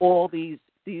all these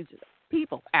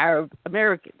people, Arab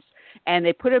Americans, and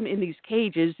they put them in these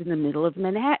cages in the middle of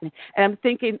Manhattan. And I'm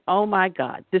thinking, oh, my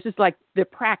God, this is like they're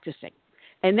practicing.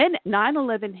 And then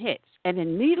 9/11 hits, and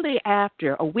immediately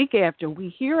after, a week after, we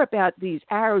hear about these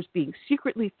Arabs being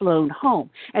secretly flown home.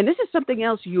 And this is something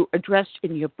else you addressed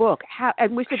in your book.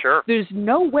 And we said, there's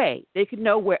no way they could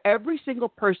know where every single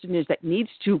person is that needs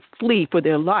to flee for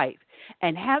their life,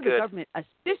 and have the government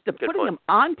assist them, putting them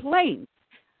on planes,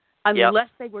 unless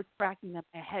they were tracking them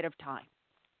ahead of time.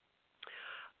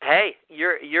 Hey,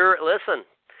 you're listen.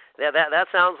 That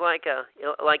sounds like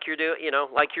you're doing,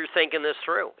 like you're thinking this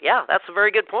through. Yeah, that's a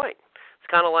very good point. It's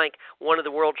kind of like one of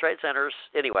the World Trade Centers.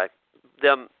 Anyway,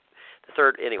 the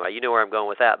third. Anyway, you know where I'm going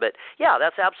with that. But yeah,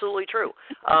 that's absolutely true.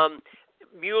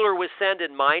 Mueller was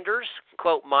sending minders,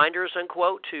 quote minders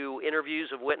unquote, to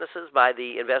interviews of witnesses by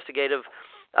the investigative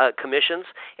commissions,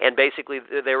 and basically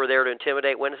they were there to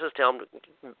intimidate witnesses, tell them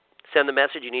to send the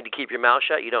message: you need to keep your mouth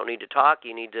shut. You don't need to talk.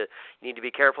 You need to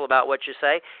be careful about what you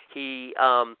say. He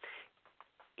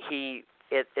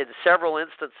in several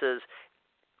instances,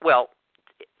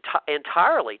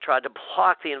 entirely tried to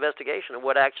block the investigation of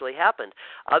what actually happened.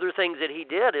 Other things that he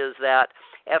did is that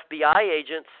FBI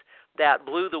agents that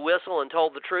blew the whistle and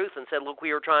told the truth and said, look,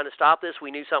 we were trying to stop this, we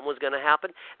knew something was going to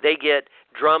happen, they get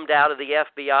drummed out of the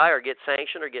FBI or get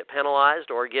sanctioned or get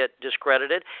penalized or get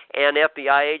discredited. And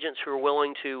FBI agents who are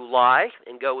willing to lie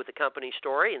and go with the company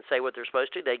story and say what they're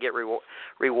supposed to, they get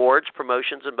rewards,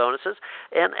 promotions, and bonuses.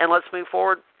 And let's move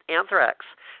forward. Anthrax.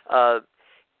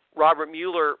 Robert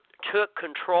Mueller took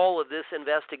control of this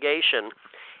investigation,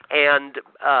 and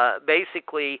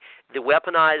basically the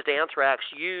weaponized anthrax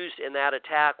used in that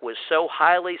attack was so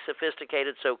highly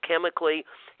sophisticated, so chemically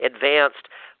advanced,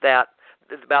 that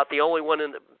about the only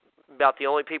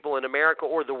people in America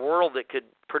or the world that could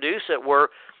produce it were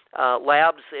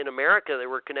labs in America that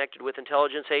were connected with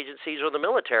intelligence agencies or the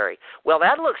military. Well,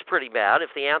 that looks pretty bad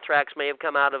if the anthrax may have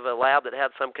come out of a lab that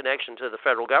had some connection to the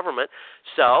federal government.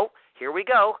 So here we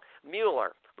go.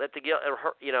 Mueller,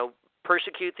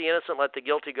 persecute the innocent, let the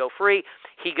guilty go free.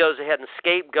 He goes ahead and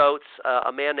scapegoats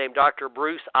a man named Dr.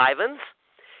 Bruce Ivins.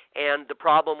 And the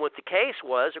problem with the case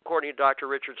was, according to Dr.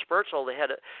 Richard Spurzel,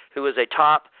 who is a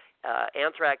top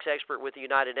anthrax expert with the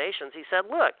United Nations, he said,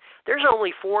 look, there's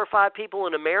only 4 or 5 people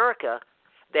in America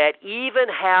that even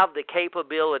have the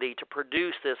capability to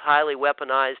produce this highly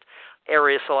weaponized,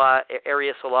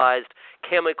 aerosolized,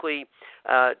 chemically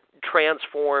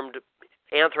transformed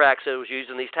anthrax that was used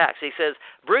in these attacks. He says,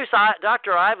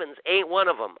 Dr. Ivins ain't one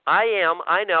of them.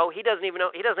 I know. He doesn't even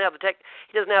know. He doesn't have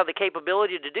the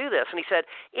capability to do this. And he said,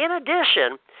 in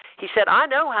addition, he said, I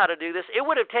know how to do this. It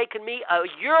would have taken me a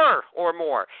year or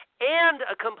more, and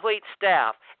a complete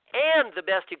staff, and the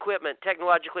best equipment,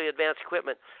 technologically advanced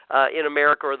equipment in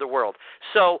America or the world.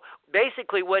 So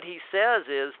basically what he says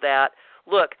is that,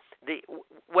 look,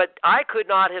 what I could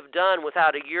not have done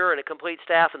without a year and a complete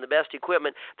staff and the best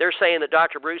equipment, they're saying that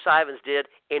Dr. Bruce Ivans did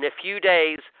in a few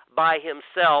days by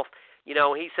himself. You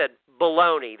know, he said,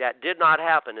 baloney. That did not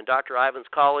happen. And Dr. Ivans'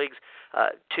 colleagues,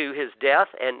 to his death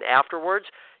and afterwards,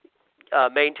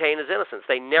 maintain his innocence.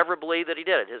 They never believed that he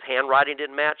did it. His handwriting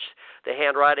didn't match the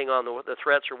handwriting on the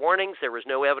threats or warnings. There was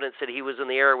no evidence that he was in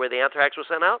the area where the anthrax was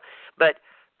sent out. But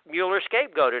Mueller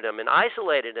scapegoated him and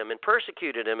isolated him and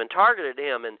persecuted him and targeted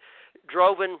him and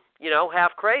drove him,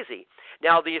 half crazy.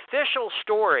 Now, the official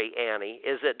story, Annie,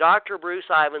 is that Dr. Bruce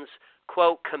Ivans,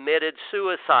 quote, committed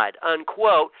suicide,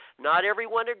 unquote. Not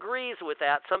everyone agrees with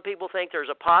that. Some people think there's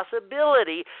a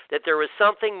possibility that there was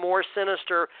something more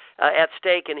sinister at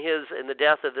stake in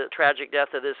the tragic death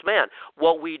of this man.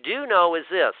 What we do know is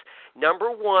this.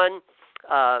 Number one,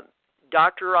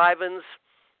 Dr. Ivans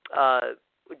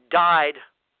died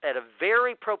at a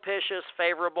very propitious,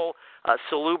 favorable,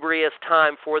 salubrious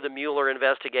time for the Mueller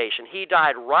investigation. He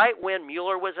died right when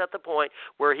Mueller was at the point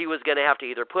where he was going to have to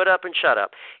either put up and shut up.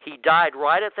 He died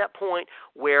right at that point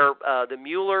where the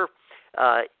Mueller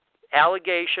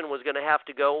allegation was going to have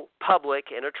to go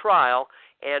public in a trial,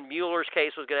 and Mueller's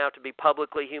case was going to have to be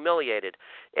publicly humiliated.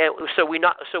 And so we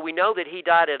know that he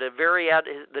died at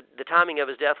the timing of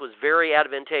his death was very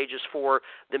advantageous for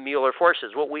the Mueller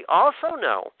forces. What we also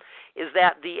know is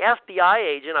that the FBI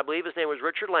agent, I believe his name was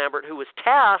Richard Lambert, who was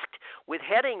tasked with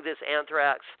heading this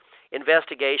anthrax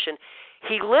investigation,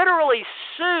 he literally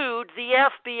sued the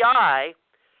FBI,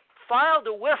 filed a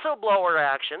whistleblower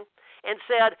action, and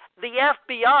said the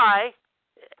FBI,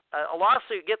 a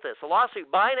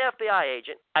lawsuit by an FBI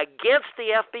agent against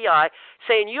the FBI,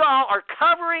 saying you all are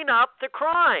covering up the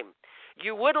crime.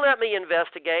 You wouldn't let me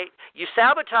investigate. You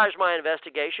sabotaged my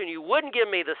investigation. You wouldn't give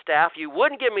me the staff. You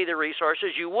wouldn't give me the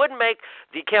resources. You wouldn't make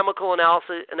the chemical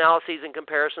analyses and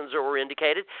comparisons that were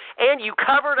indicated. And you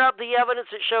covered up the evidence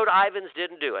that showed Ivans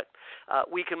didn't do it.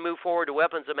 We can move forward to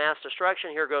weapons of mass destruction.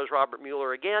 Here goes Robert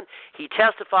Mueller again. He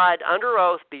testified under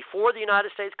oath before the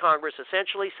United States Congress,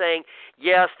 essentially saying,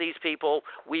 yes, these people,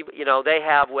 they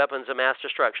have weapons of mass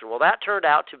destruction. Well, that turned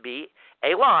out to be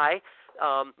a lie.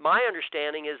 My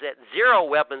understanding is that 0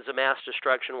 weapons of mass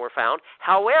destruction were found.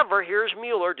 However, here's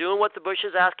Mueller doing what the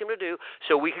Bushes asked him to do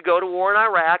so we could go to war in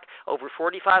Iraq. Over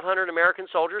 4,500 American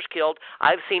soldiers killed.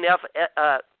 I've seen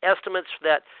estimates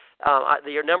that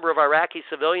the number of Iraqi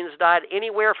civilians died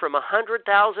anywhere from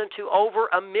 100,000 to over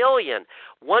 1 million.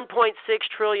 $1.6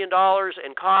 trillion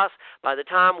in costs. By the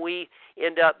time we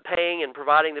end up paying and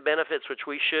providing the benefits, which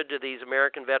we should, to these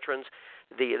American veterans,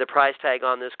 the price tag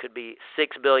on this could be $6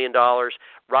 billion.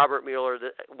 Robert Mueller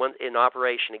in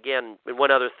operation again.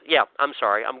 One other, I'm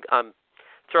sorry, I'm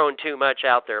throwing too much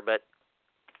out there, but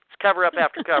it's cover up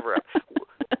after cover up.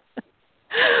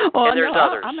 And there's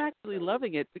others. I'm actually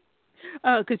loving it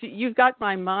because you've got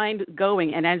my mind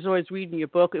going. And as I was reading your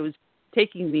book, it was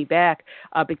taking me back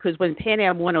because when Pan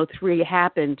Am 103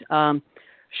 happened.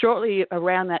 Shortly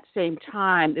around that same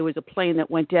time, there was a plane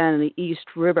that went down in the East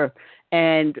River,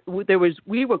 and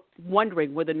we were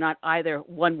wondering whether or not either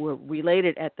one were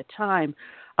related at the time.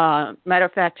 Matter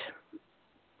of fact,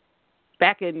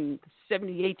 back in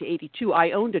 78 to 82,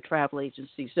 I owned a travel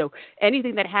agency, so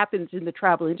anything that happens in the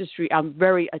travel industry, I'm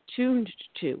very attuned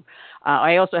to.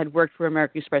 I also had worked for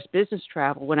American Express Business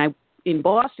Travel when I in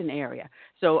Boston area.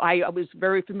 So I was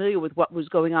very familiar with what was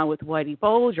going on with Whitey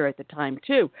Bulger at the time,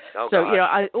 too. Oh, so,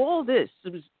 God. All this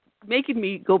was making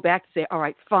me go back and say, all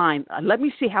right, fine, let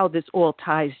me see how this all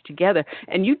ties together.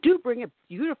 And you do bring it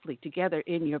beautifully together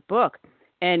in your book.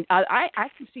 And I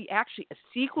can see actually a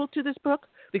sequel to this book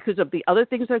because of the other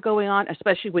things that are going on,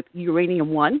 especially with Uranium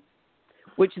One,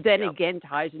 which then again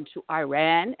ties into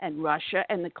Iran and Russia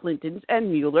and the Clintons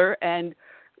and Mueller and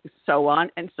so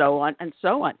on and so on and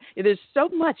so on. There's so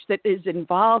much that is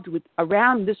involved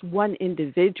around this one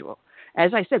individual.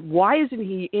 As I said, why isn't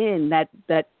he in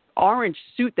that orange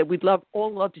suit that we'd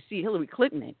all love to see Hillary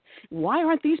Clinton in? Why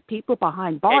aren't these people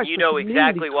behind bars? And you know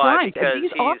exactly why, because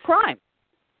these are crime.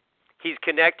 He's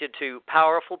connected to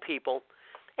powerful people.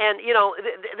 And,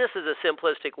 this is a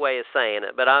simplistic way of saying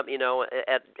it, but I'm,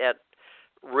 at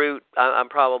root, I'm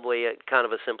probably kind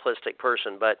of a simplistic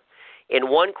person, but in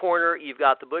one corner, you've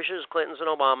got the Bushes, Clintons, and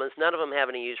Obamas. None of them have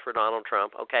any use for Donald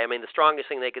Trump. Okay, I mean, the strongest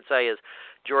thing they could say is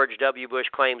George W. Bush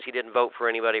claims he didn't vote for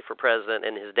anybody for president,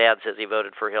 and his dad says he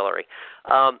voted for Hillary.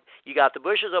 You got the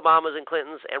Bushes, Obamas, and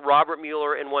Clintons, and Robert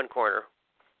Mueller in one corner.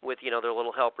 with, their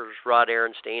little helpers, Rod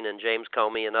Ehrenstein and James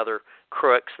Comey and other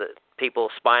crooks, that people,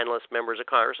 spineless members of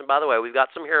Congress. And by the way, we've got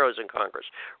some heroes in Congress.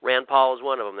 Rand Paul is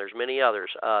one of them. There's many others.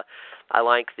 I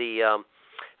like Jim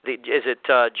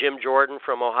Jordan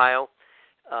from Ohio?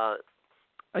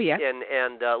 Oh, yeah.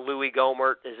 And Louis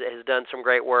Gohmert has done some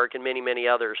great work, and many, many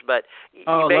others. But you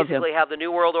basically have the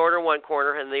New World Order in one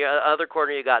corner, and the other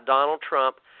corner you got Donald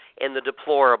Trump and the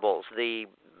deplorables, the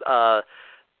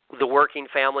working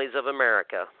families of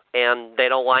America. And they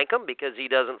don't like him because he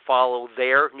doesn't follow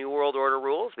their New World Order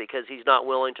rules, because he's not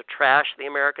willing to trash the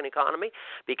American economy,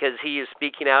 because he is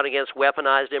speaking out against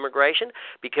weaponized immigration,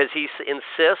 because he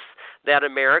insists that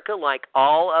America, like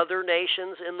all other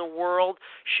nations in the world,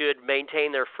 should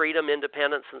maintain their freedom,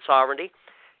 independence, and sovereignty.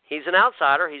 He's an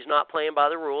outsider. He's not playing by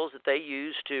the rules that they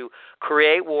use to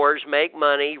create wars, make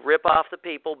money, rip off the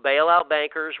people, bail out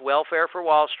bankers, welfare for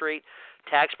Wall Street,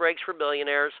 tax breaks for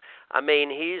billionaires. I mean,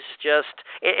 he's just,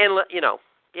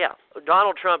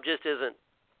 Donald Trump just isn't,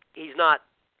 he's not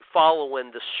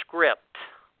following the script.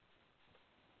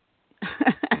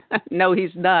 No,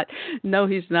 he's not.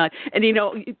 And,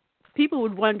 people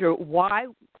would wonder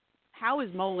how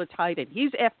is Mueller tied in?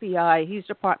 He's FBI, he's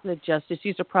Department of Justice,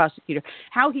 he's a prosecutor.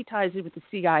 How he ties in with the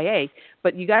CIA.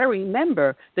 But you got to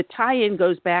remember the tie-in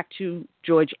goes back to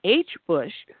George H.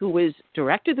 Bush, who was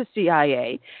director of the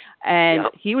CIA, and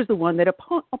he was the one that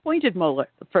appointed Mueller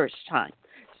the first time.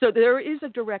 So there is a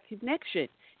direct connection.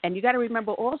 And you got to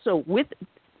remember also with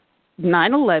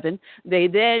 9/11, they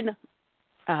then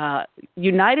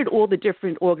united all the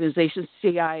different organizations,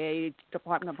 CIA,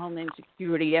 Department of Homeland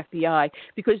Security, FBI,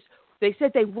 because they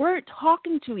said they weren't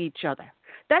talking to each other.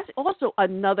 That's also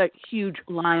another huge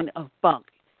line of bunk.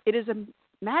 It is a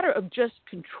matter of just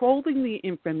controlling the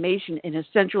information in a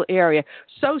central area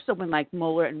so someone like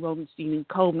Mueller and Rosenstein and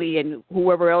Comey and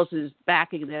whoever else is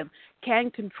backing them can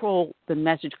control the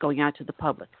message going out to the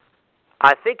public.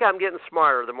 I think I'm getting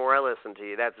smarter the more I listen to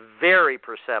you. That's very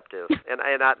perceptive, and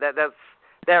that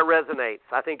resonates.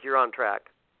 I think you're on track.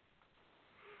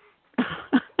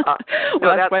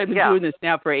 That's why I've been doing this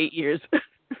now for 8 years.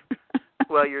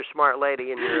 Well, you're a smart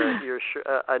lady, and you're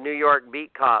a New York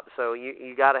beat cop, so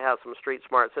you got to have some street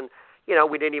smarts. And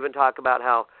we didn't even talk about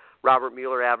how Robert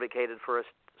Mueller advocated for a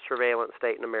surveillance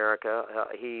state in America.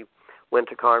 He went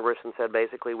to Congress and said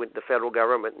basically the federal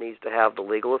government needs to have the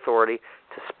legal authority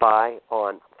to spy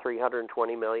on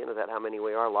 320 million. Is that how many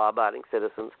we are? Law-abiding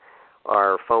citizens.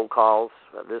 Our phone calls,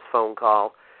 this phone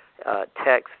call,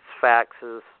 texts,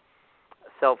 faxes,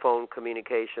 cell phone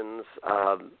communications,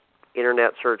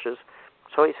 internet searches.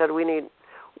 So he said we need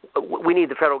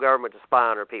the federal government to spy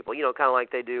on our people. Kind of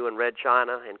like they do in Red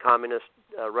China and communist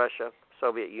Russia,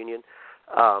 Soviet Union.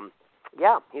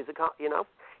 He's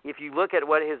if you look at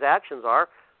what his actions are,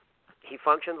 he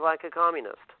functions like a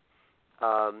communist.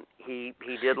 He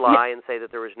did lie and say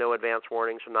that there was no advance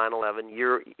warnings from 9/11.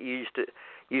 You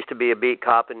used to be a beat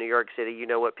cop in New York City. You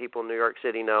know what people in New York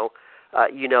City know.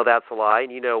 That's a lie,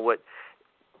 and you know what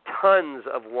tons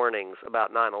of warnings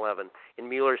about 9/11. And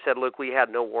Mueller said, look, we had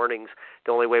no warnings.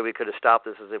 The only way we could have stopped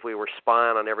this is if we were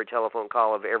spying on every telephone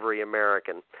call of every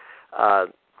American.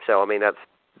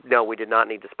 We did not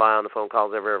need to spy on the phone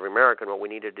calls of every American. What we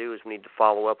need to do is we need to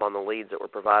follow up on the leads that were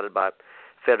provided by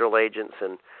federal agents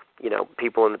and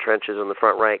people in the trenches in the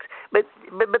front ranks. But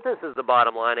this is the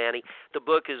bottom line, Annie. The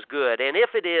book is good. And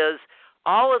if it is,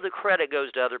 all of the credit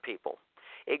goes to other people.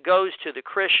 It goes to the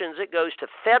Christians. It goes to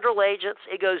federal agents.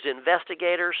 It goes to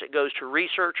investigators. It goes to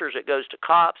researchers. It goes to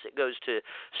cops. It goes to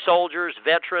soldiers,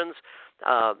 veterans,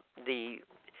 the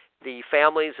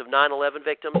families of 9/11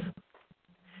 victims.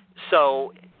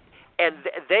 So, and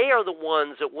they are the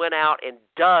ones that went out and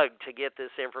dug to get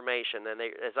this information. And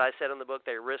they, as I said in the book,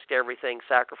 they risked everything,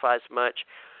 sacrificed much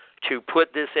to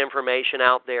put this information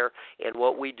out there. And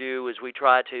what we do is we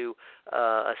try to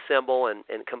assemble and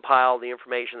compile the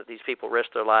information that these people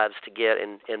risk their lives to get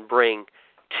and bring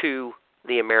to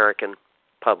the American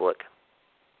public.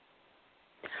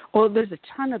 Well, there's a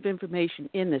ton of information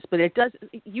in this, but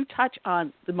you touch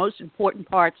on the most important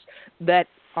parts that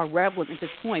are relevant at this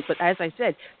point. But as I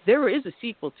said, there is a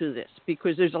sequel to this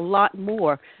because there's a lot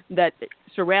more that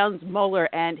surrounds Mueller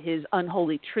and his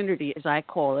unholy trinity, as I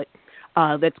call it,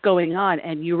 that's going on.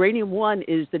 And Uranium One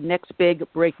is the next big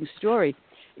breaking story.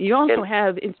 You also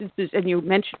have instances, and you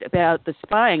mentioned about the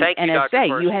spying,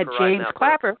 NSA. You had James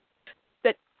Clapper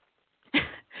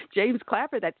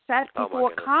that sat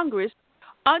before Congress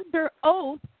under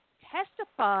oath,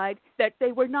 testified that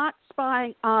they were not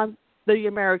spying on the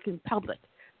American public.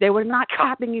 They were not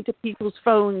tapping into people's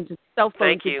phones and cell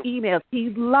phones and emails. He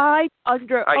lied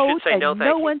under oath, and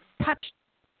no one touched.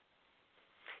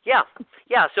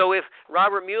 Yeah. So if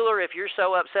Robert Mueller, if you're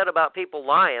so upset about people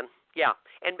lying,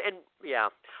 and yeah,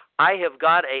 I have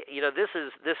got this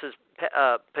is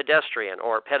pedestrian,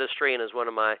 or pedestrian is one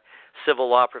of my civil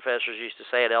law professors used to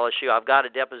say at LSU. I've got a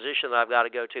deposition that I've got to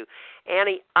go to.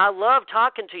 Annie, I love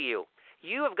talking to you.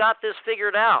 You have got this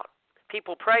figured out.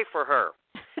 People pray for her.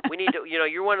 We need to,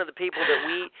 you're one of the people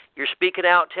that you're speaking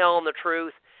out, telling the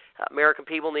truth. American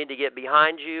people need to get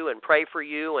behind you and pray for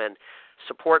you and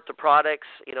support the products,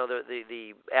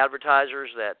 the advertisers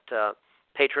that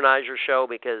patronize your show,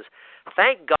 because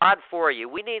thank God for you.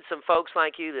 We need some folks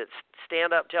like you that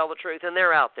stand up, tell the truth, and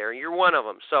they're out there. You're one of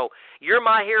them. So you're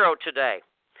my hero today.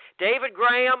 David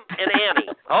Graham and Annie.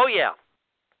 Oh, yeah.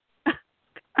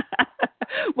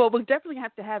 Well, we'll definitely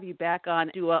have to have you back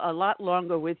on, do a lot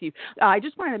longer with you. I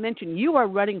just wanted to mention you are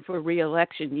running for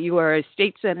re-election. You are a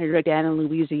state senator down in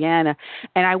Louisiana,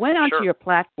 and I went onto your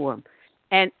platform,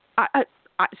 and I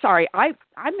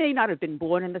may not have been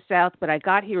born in the South, but I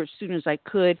got here as soon as I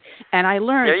could, and I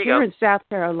learned here in South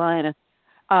Carolina,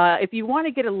 if you want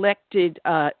to get elected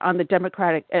on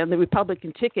the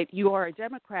Republican ticket, you are a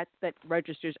Democrat that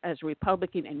registers as a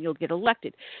Republican, and you'll get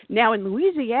elected. Now, in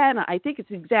Louisiana, I think it's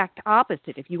the exact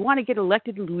opposite. If you want to get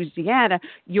elected in Louisiana,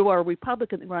 you are a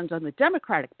Republican that runs on the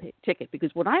Democratic ticket,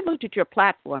 because when I looked at your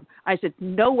platform, I said,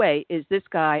 no way is this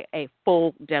guy a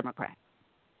full Democrat.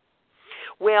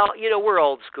 Well, we're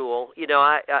old school.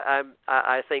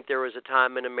 I think there was a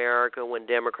time in America when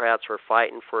Democrats were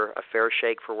fighting for a fair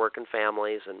shake for working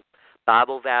families and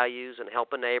Bible values and help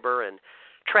a neighbor. And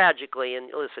tragically,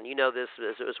 and listen, you know this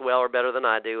as well or better than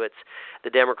I do, it's the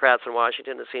Democrats in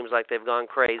Washington. It seems like they've gone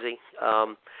crazy.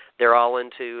 They're all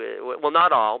into, well,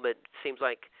 not all, but it seems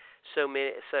like too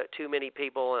many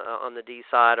people on the D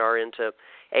side are into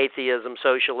atheism,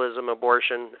 socialism,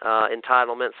 abortion,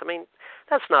 entitlements. I mean,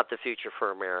 that's not the future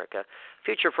for America.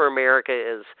 Future for America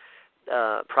is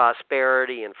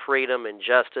prosperity and freedom and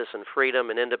justice and freedom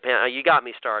and independence. You got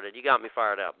me started. You got me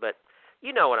fired up. But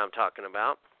you know what I'm talking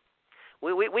about.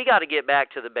 We got to get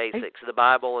back to the basics, the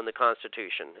Bible and the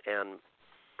Constitution, and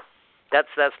that's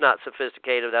not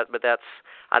sophisticated. But that's,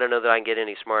 I don't know that I can get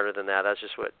any smarter than that. That's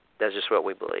just what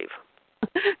we believe.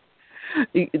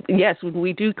 Yes,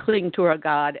 we do cling to our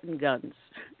God and guns,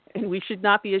 and we should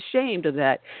not be ashamed of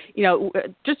that.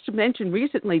 Just to mention,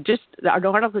 recently, just an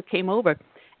article came over,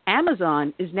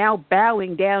 Amazon is now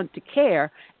bowing down to CARE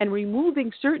and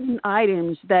removing certain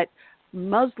items that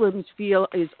Muslims feel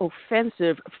is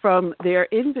offensive from their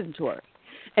inventory.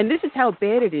 And this is how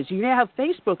bad it is. You now have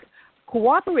Facebook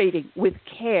cooperating with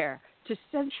CARE to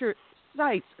censor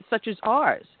sites such as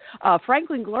ours.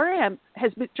 Franklin Graham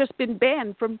has just been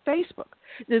banned from Facebook.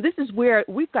 Now, this is where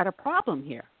we've got a problem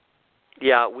here.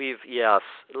 Yeah, yes.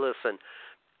 Listen,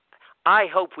 I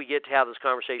hope we get to have this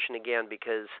conversation again,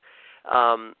 because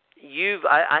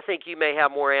I think you may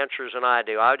have more answers than I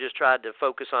do. I just tried to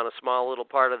focus on a small little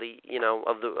part of the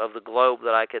of the globe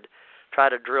that I could try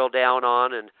to drill down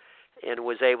on, and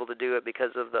was able to do it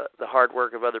because of the hard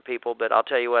work of other people. But I'll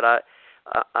tell you what,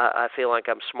 I feel like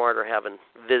I'm smarter having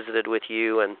visited with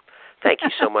you, and thank you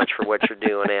so much for what you're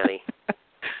doing, Annie.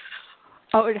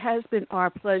 Oh, it has been our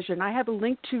pleasure. And I have a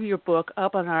link to your book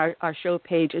up on our show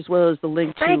page, as well as the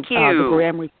link to the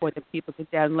Graham Report that people can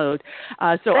download.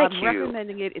 So I'm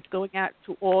recommending it. It's going out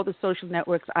to all the social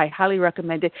networks. I highly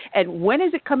recommend it. And when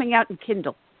is it coming out in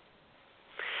Kindle?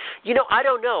 I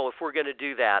don't know if we're going to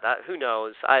do that. Who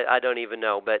knows? I don't even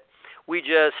know. But we're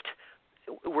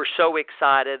so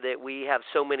excited that we have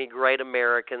so many great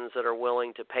Americans that are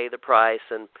willing to pay the price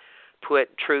and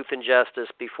put truth and justice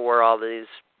before all these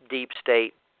deep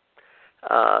state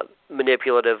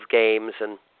manipulative games,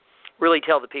 and really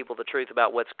tell the people the truth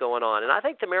about what's going on. And I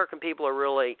think the American people are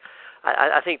really,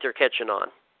 I think they're catching on.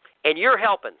 And you're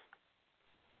helping.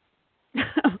 So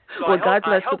well, God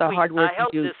bless for the hard work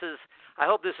you do. I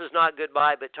hope this is not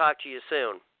goodbye, but talk to you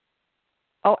soon.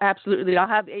 Oh, absolutely. I'll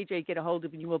have AJ get a hold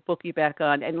of you, and we'll book you back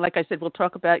on. And like I said, we'll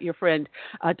talk about your friend,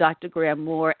 Dr. Graham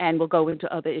more, and we'll go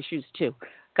into other issues too.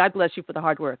 God bless you for the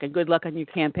hard work, and good luck on your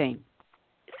campaign.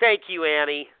 Thank you,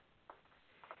 Annie.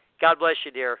 God bless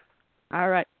you, dear. All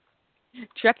right.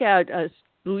 Check out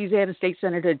Louisiana State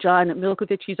Senator John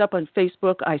Milkovich. He's up on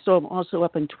Facebook. I saw him also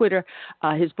up on Twitter.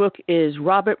 His book is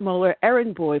Robert Mueller,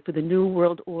 Errand Boy for the New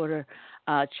World Order.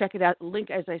 Check it out. The link,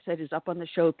 as I said, is up on the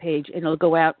show page, and it'll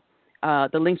go out.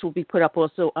 The links will be put up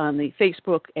also on the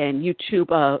Facebook and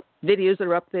YouTube videos that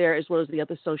are up there, as well as the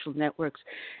other social networks.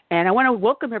 And I want to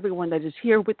welcome everyone that is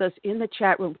here with us in the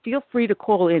chat room. Feel free to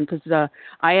call in, because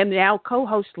I am now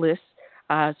co-hostless,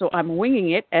 so I'm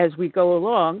winging it as we go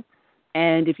along.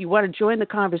 And if you want to join the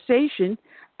conversation,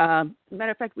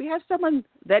 matter of fact, we have someone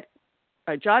that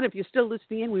John, if you're still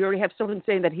listening in, we already have someone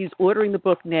saying that he's ordering the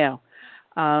book now.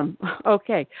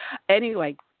 Okay.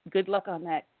 Anyway, good luck on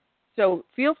that. So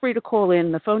feel free to call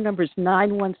in. The phone number is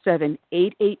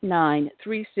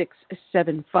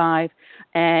 917-889-3675.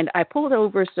 And I pulled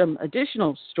over some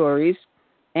additional stories.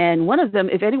 And one of them,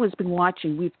 if anyone's been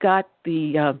watching, we've got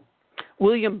the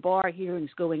William Barr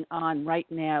hearings going on right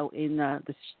now in the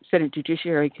Senate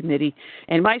Judiciary Committee.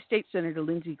 And my state senator,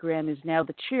 Lindsey Graham, is now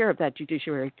the chair of that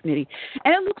Judiciary Committee.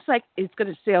 And it looks like it's going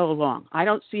to sail along. I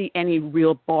don't see any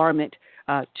real barment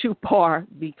to Barr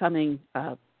becoming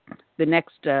the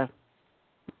next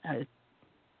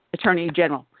Attorney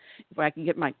General. If I can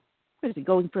get what is he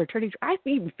going for Attorney General? I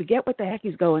even forget what the heck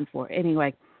he's going for.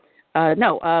 Anyway,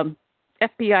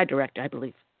 FBI Director, I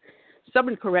believe.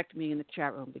 Someone correct me in the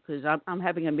chat room because I'm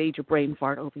having a major brain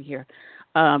fart over here.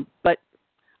 But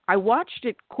I watched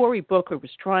it. Cory Booker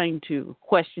was trying to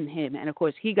question him, and of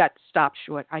course he got stopped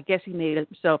short. I guess he made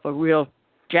himself a real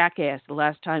jackass the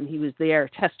last time he was there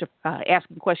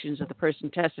asking questions of the person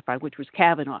testifying, which was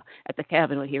Kavanaugh at the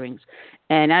Kavanaugh hearings.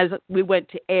 And as we went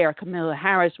to air, Kamala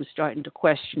Harris was starting to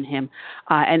question him.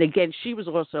 And again, she was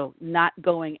also not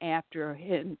going after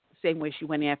him the same way she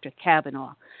went after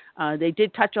Kavanaugh. They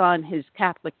did touch on his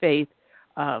Catholic faith,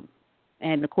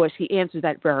 and of course he answered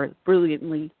that very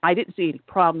brilliantly. I didn't see any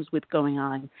problems with going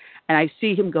on, and I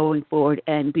see him going forward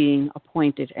and being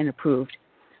appointed and approved.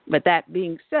 But that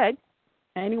being said,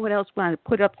 anyone else want to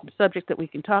put up some subject that we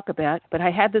can talk about? But I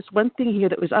had this one thing here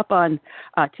that was up on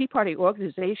Tea Party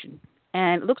Organization,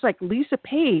 and it looks like Lisa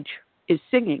Page is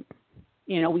singing.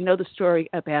 You know, we know the story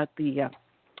about the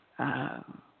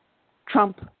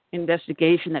Trump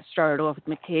investigation that started off with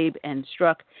McCabe and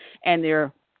Strzok, and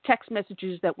their text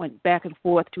messages that went back and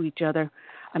forth to each other. As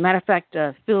a matter of fact,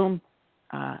 Phil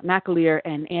McAleer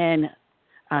and Ann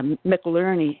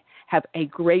McInerney have a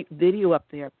great video up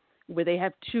there where they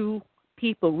have two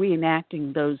people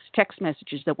reenacting those text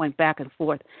messages that went back and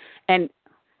forth. And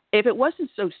if it wasn't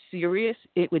so serious,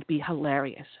 it would be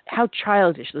hilarious. How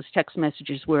childish those text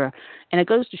messages were. And it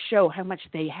goes to show how much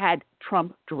they had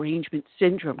Trump derangement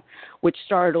syndrome, which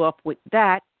started off with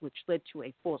that, which led to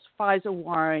a false FISA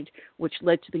warrant, which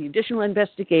led to the additional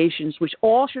investigations, which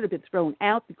all should have been thrown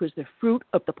out because they're fruit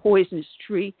of the poisonous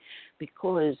tree,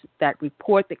 because that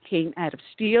report that came out of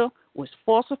Steele was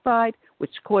falsified,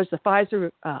 which caused the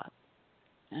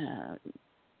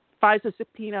FISA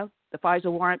subpoena, the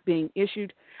FISA warrant being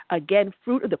issued. Again,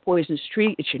 fruit of the poisonous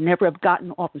tree. It should never have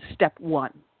gotten off of step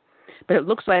one. But it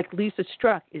looks like Lisa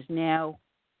Strzok is now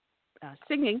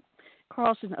singing.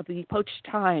 Carlson of the Poached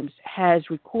Times has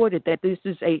recorded that this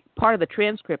is a part of the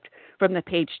transcript from the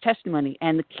Page testimony.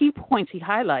 And the key points he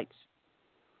highlights,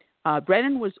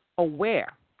 Brennan was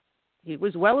aware. He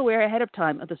was well aware ahead of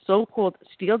time of the so-called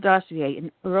Steele dossier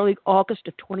in early August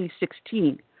of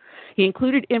 2016. He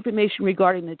included information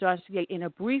regarding the dossier in a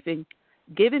briefing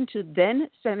given to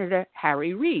then-Senator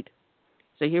Harry Reid.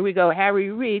 So here we go,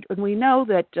 Harry Reid, and we know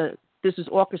that this is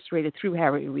orchestrated through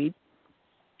Harry Reid.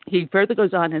 He further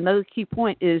goes on, another key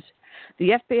point is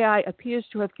the FBI appears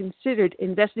to have considered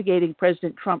investigating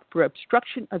President Trump for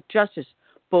obstruction of justice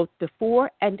both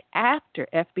before and after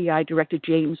FBI Director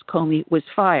James Comey was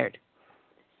fired.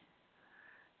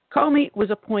 Comey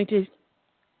was appointed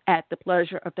at the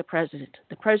pleasure of the president.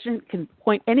 The president can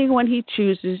appoint anyone he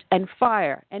chooses and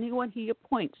fire anyone he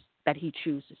appoints that he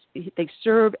chooses. They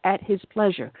serve at his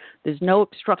pleasure. There's no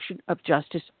obstruction of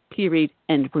justice, period,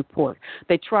 end report.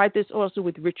 They tried this also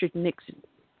with Richard Nixon.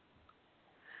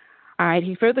 All right,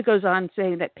 he further goes on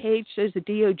saying that Page says the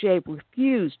DOJ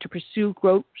refused to pursue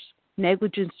gross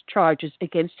negligence charges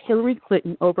against Hillary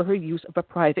Clinton over her use of a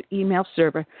private email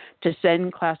server to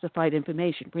send classified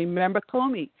information. Remember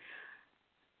Comey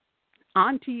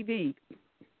on TV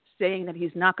saying that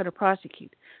he's not going to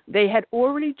prosecute. They had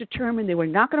already determined they were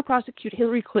not going to prosecute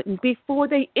Hillary Clinton before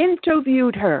they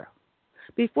interviewed her.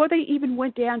 Before they even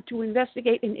went down to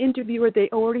investigate and interview her, they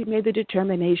already made the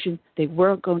determination they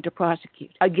weren't going to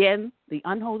prosecute. Again, the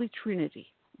unholy trinity,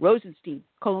 Rosenstein,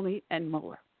 Comey, and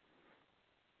Mueller.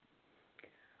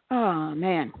 Oh,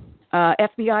 man.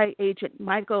 FBI agent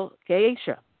Michael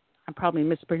Gaesha, I'm probably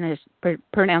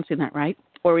mispronouncing that right,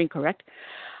 or incorrect.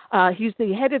 He's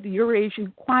the head of the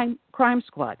Eurasian Crime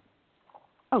Squad.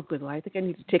 Oh, good Lord. I think I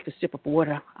need to take a sip of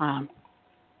water.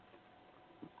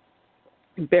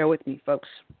 Bear with me, folks.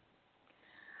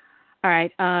 All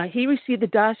right. He received the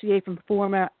dossier from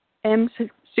former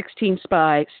M16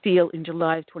 spy Steele in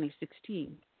July of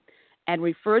 2016 and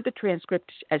referred the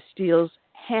transcript as Steele's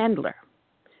handler.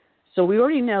 So we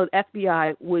already know the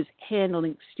FBI was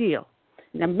handling Steele.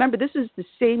 Now, remember, this is the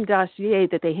same dossier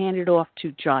that they handed off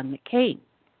to John McCain.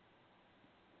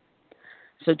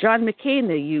 So John McCain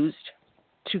they used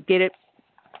to get it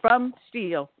from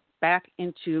Steele back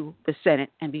into the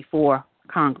Senate and before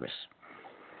Congress.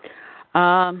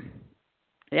 The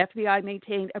FBI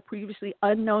maintained a previously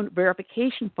unknown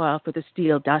verification file for the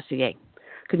Steele dossier.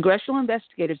 Congressional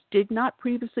investigators did not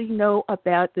previously know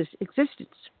about this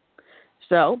existence.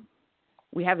 So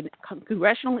we have a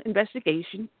congressional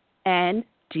investigation, and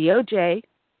DOJ,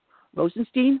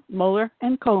 Rosenstein, Mueller,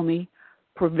 and Comey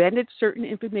prevented certain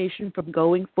information from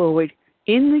going forward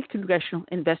in the congressional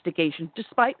investigation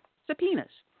despite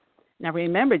subpoenas. Now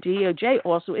remember, DOJ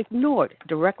also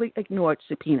directly ignored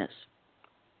subpoenas.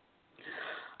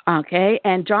 Okay,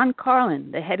 and John Carlin,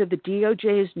 the head of the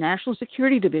DOJ's National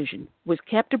Security Division, was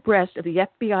kept abreast of the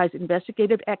FBI's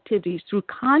investigative activities through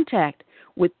contact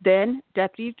with then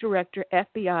Deputy Director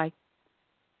FBI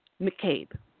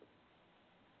McCabe.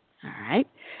 All right.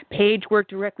 Page worked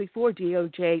directly for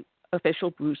DOJ official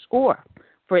Bruce Orr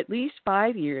for at least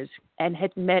 5 years and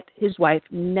had met his wife,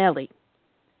 Nellie.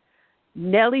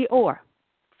 Nellie Orr,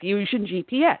 Fusion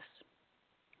GPS.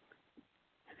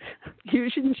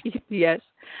 Fusion GPS,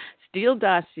 Steele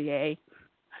dossier,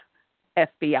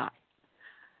 FBI.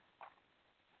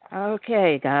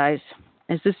 Okay, guys,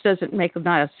 as this doesn't make a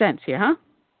lot of sense here, huh?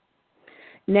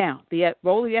 Now, the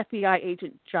role of the FBI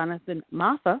agent Jonathan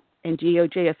Moffa and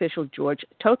DOJ official George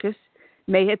Tokas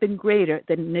may have been greater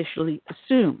than initially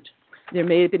assumed. There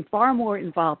may have been far more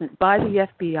involvement by the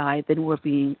FBI than we're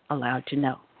being allowed to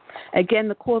know. Again,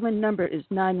 the call-in number is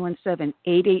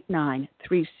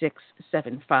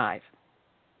 917-889-3675.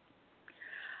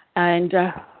 And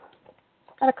got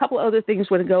a couple other things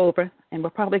we're going to go over, and we're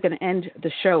probably going to end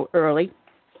the show early.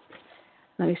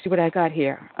 Let me see what I got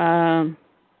here.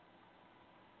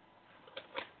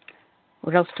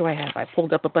 What else do I have? I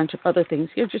pulled up a bunch of other things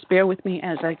here. Just bear with me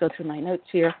as I go through my notes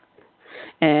here.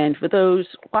 And for those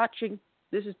watching,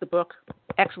 this is the book,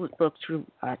 excellent book to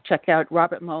check out,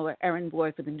 Robert Mueller, Errand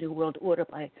Boy for the New World Order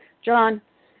by John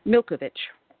Milkovich.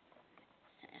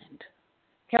 And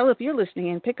Kel, if you're listening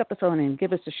in, pick up the phone and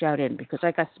give us a shout in because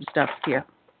I got some stuff here.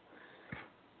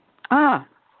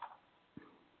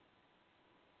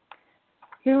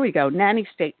 Here we go, nanny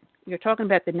state. We were talking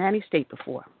about the nanny state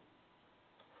before.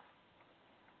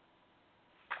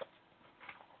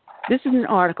 This is an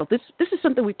article. This is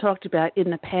something we talked about in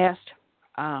the past.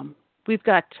 We've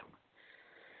got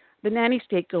the nanny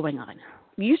state going on.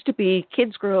 It used to be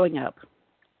kids growing up.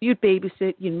 You'd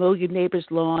babysit, you'd mow your neighbor's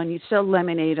lawn, you'd sell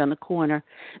lemonade on the corner.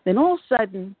 Then all of a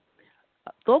sudden,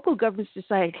 local governments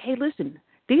decided, hey, listen,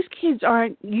 these kids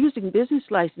aren't using business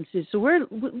licenses, so we're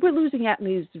losing out on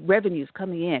these revenues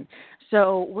coming in.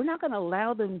 So we're not going to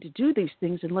allow them to do these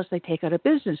things unless they take out a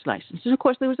business license. And, of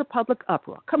course, there was a public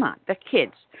uproar. Come on, they're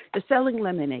kids. They're selling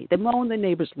lemonade. They're mowing the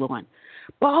neighbor's lawn.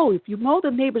 Oh, if you mow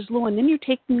the neighbor's lawn, then you're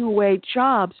taking away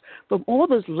jobs from all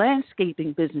those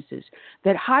landscaping businesses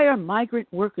that hire migrant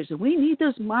workers. And we need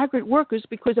those migrant workers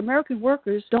because American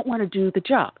workers don't want to do the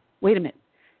job. Wait a minute.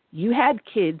 You had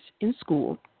kids in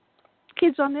school,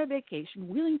 kids on their vacation,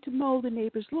 willing to mow the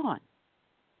neighbor's lawn.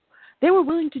 They were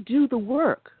willing to do the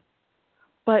work.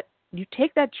 But you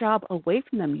take that job away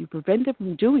from them, you prevent them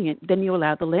from doing it, then you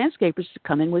allow the landscapers to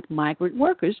come in with migrant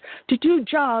workers to do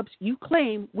jobs you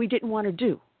claim we didn't want to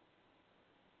do.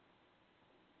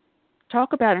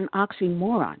 Talk about an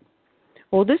oxymoron.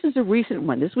 Well, this is a recent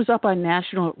one. This was up on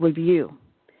National Review.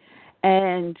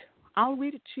 And I'll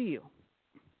read it to you.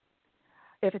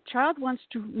 If a child wants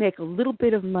to make a little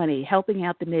bit of money helping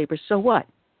out the neighbors, so what?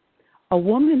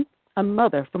 A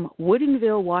mother from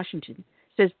Woodinville, Washington,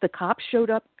 says the cops showed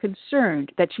up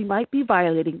concerned that she might be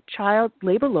violating child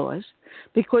labor laws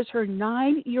because her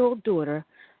 9-year-old daughter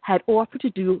had offered to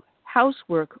do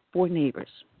housework for neighbors.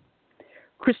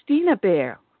 Christina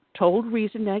Bear told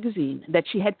Reason magazine that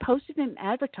she had posted an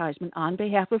advertisement on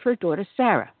behalf of her daughter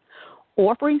Sarah,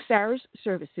 offering Sarah's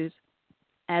services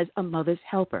as a mother's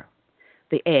helper.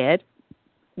 The ad,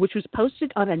 which was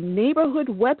posted on a neighborhood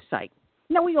website.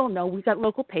 Now, we all know we've got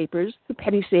local papers, the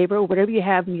Penny Saver, or whatever you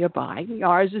have nearby.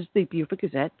 Ours is the Beaufort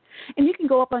Gazette. And you can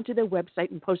go up onto their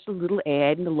website and post a little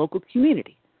ad in the local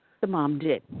community. The mom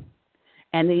did.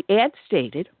 And the ad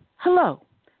stated, "Hello,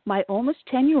 my almost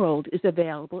 10-year-old is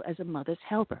available as a mother's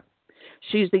helper.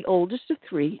 She's the oldest of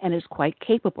 3 and is quite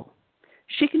capable.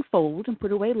 She can fold and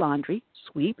put away laundry,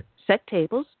 sweep, set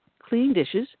tables, clean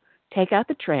dishes, take out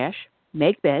the trash,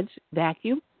 make beds,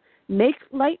 vacuum, make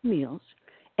light meals,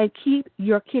 and keep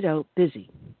your kiddo busy.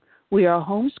 We are a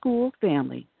homeschool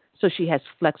family, so she has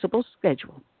flexible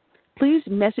schedule. Please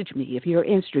message me if you're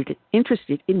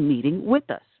interested in meeting with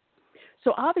us."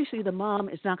 So obviously the mom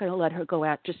is not going to let her go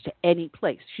out just to any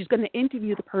place. She's going to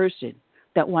interview the person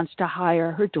that wants to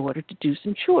hire her daughter to do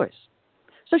some chores.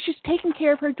 So she's taking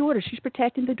care of her daughter. She's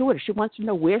protecting the daughter. She wants to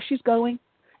know where she's going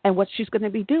and what she's going to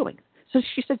be doing. So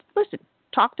she said, listen,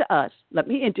 talk to us. Let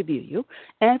me interview you.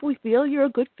 And if we feel you're a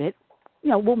good fit,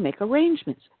 we'll make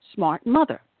arrangements. Smart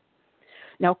mother.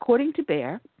 Now, according to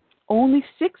Bear, only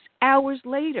 6 hours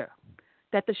later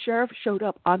that the sheriff showed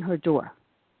up on her door.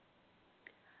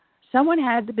 Someone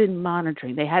had been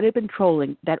monitoring. They had been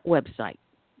trolling that website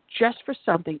just for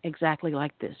something exactly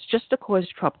like this, just to cause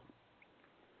trouble.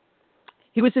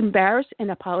 He was embarrassed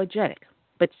and apologetic,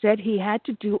 but said he had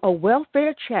to do a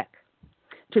welfare check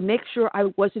to make sure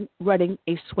I wasn't running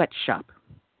a sweatshop.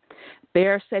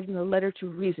 Bear said in a letter to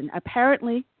Reason,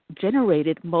 apparently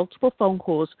generated multiple phone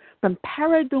calls from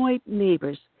paranoid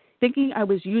neighbors thinking I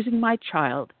was using my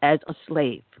child as a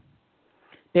slave.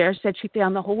 Bear said she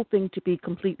found the whole thing to be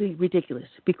completely ridiculous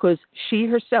because she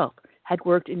herself had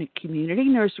worked in a community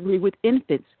nursery with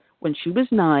infants when she was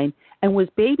 9 and was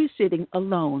babysitting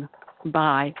alone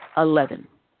by 11.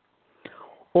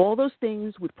 All those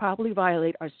things would probably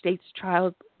violate our state's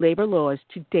child labor laws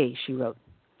today, she wrote.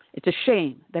 It's a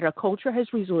shame that our culture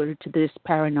has resorted to this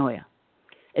paranoia.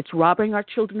 It's robbing our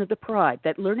children of the pride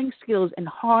that learning skills and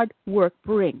hard work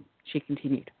bring, she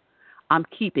continued. I'm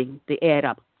keeping the ad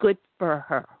up. Good for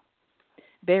her.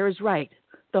 Bear is right.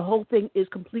 The whole thing is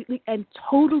completely and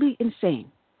totally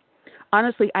insane.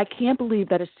 Honestly, I can't believe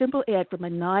that a simple ad from a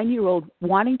 9-year-old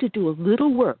wanting to do a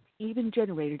little work even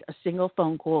generated a single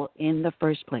phone call in the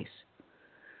first place.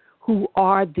 Who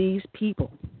are these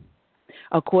people?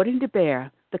 According to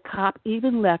Bear, the cop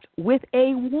even left with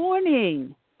a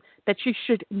warning that she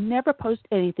should never post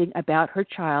anything about her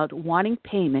child wanting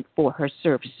payment for her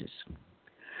services.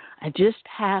 I just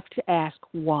have to ask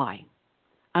why.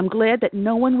 I'm glad that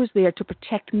no one was there to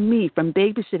protect me from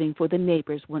babysitting for the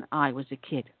neighbors when I was a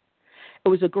kid. It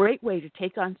was a great way to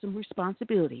take on some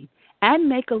responsibility and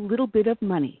make a little bit of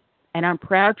money, and I'm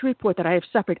proud to report that I have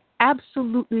suffered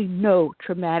absolutely no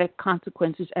traumatic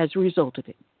consequences as a result of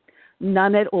it.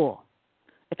 None at all.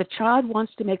 If a child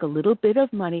wants to make a little bit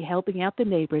of money helping out the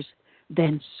neighbors,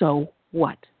 then so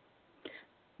what?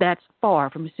 That's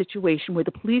far from a situation where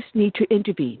the police need to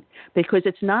intervene because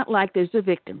it's not like there's a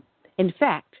victim. In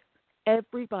fact,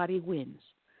 everybody wins.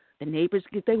 The neighbors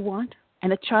get what they want,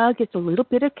 and the child gets a little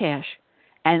bit of cash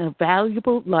and a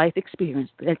valuable life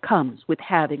experience that comes with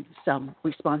having some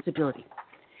responsibility.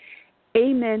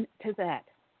 Amen to that.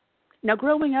 Now,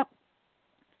 growing up,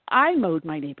 I mowed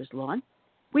my neighbor's lawn.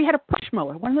 We had a push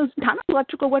mower, one of those, not an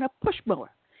electrical one, a push mower.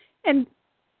 And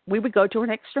we would go to our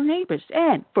next door neighbors,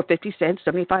 and for 50 cents,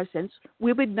 75 cents,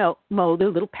 we would mow their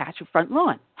little patch of front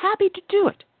lawn. Happy to do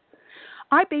it.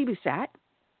 I babysat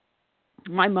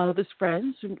my mother's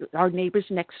friends, our neighbors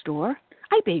next door.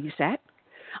 I babysat.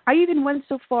 I even went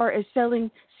so far as selling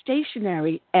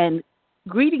stationery and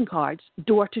greeting cards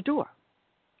door to door.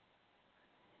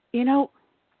 We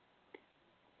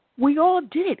all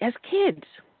did it as kids.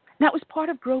 That was part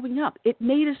of growing up. It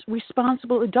made us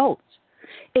responsible adults.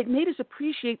 It made us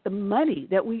appreciate the money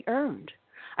that we earned.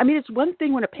 I mean, it's one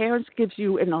thing when a parent gives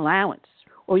you an allowance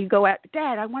or you go out,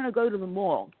 Dad, I want to go to the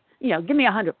mall. Give me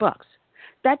 $100.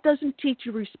 That doesn't teach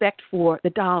you respect for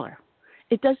the dollar.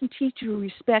 It doesn't teach you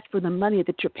respect for the money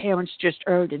that your parents just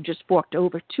earned and just forked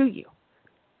over to you.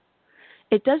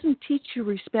 It doesn't teach you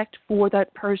respect for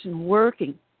that person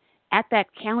working at that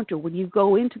counter when you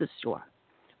go into the store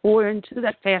or into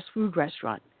that fast food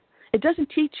restaurant. It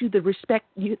doesn't teach you the respect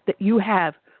that you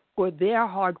have for their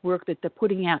hard work that they're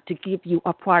putting out to give you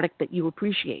a product that you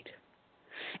appreciate.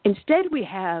 Instead, we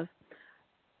have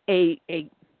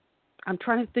I'm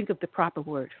trying to think of the proper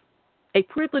word, a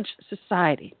privileged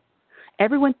society.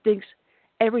 Everyone thinks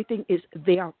everything is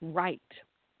their right.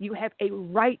 You have a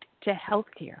right to health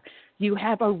care. You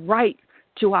have a right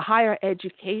to a higher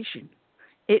education.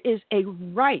 It is a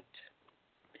right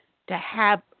to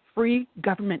have free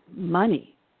government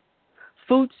money,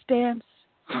 food stamps,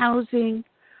 housing,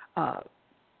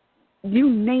 you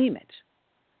name it.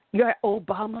 Your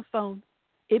Obama phone.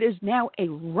 It is now a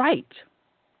right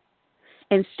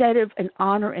instead of an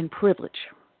honor and privilege.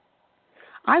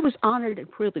 I was honored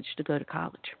and privileged to go to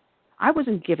college. I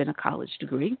wasn't given a college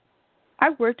degree. I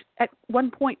worked at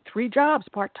one point 3 jobs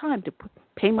part-time to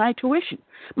pay my tuition.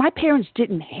 My parents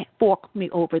didn't fork me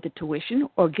over the tuition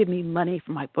or give me money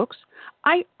for my books.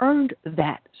 I earned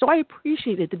that, so I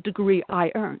appreciated the degree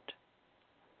I earned.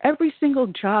 Every single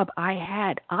job I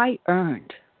had, I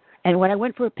earned. And when I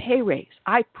went for a pay raise,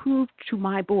 I proved to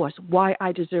my boss why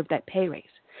I deserved that pay raise.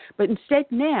 But instead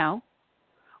now,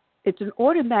 it's an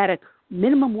automatic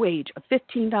minimum wage of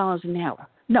 $15 an hour.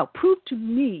 No, prove to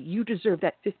me you deserve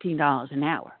that $15 an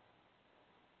hour.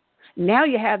 Now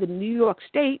you have in New York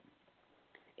State,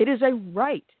 it is a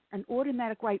right, an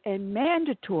automatic right, and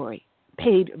mandatory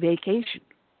paid vacation.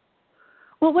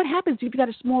 Well, what happens if you've got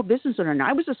a small business owner? And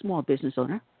I was a small business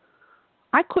owner.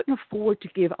 I couldn't afford to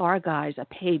give our guys a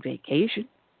paid vacation.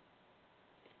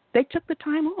 They took the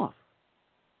time off.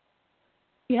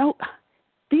 You know,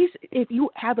 if you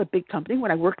have a big company,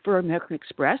 when I worked for American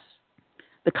Express,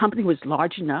 the company was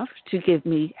large enough to give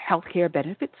me health care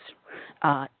benefits,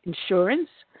 insurance,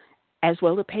 as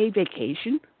well as paid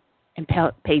vacation and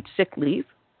paid sick leave.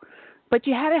 But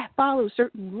you had to follow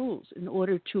certain rules in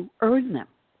order to earn them.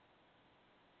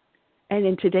 And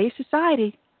in today's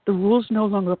society, the rules no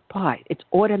longer apply. It's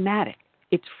automatic.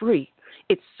 It's free.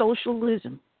 It's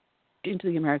socialism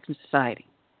into the American society.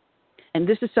 And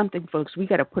this is something, folks, we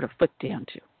got to put a foot down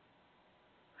to.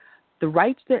 The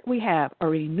rights that we have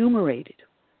are enumerated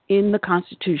in the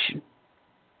Constitution.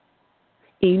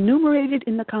 Enumerated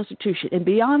in the Constitution. And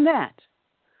beyond that,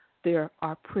 there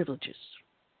are privileges.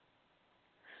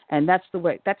 And that's the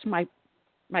way, that's my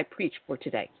preach for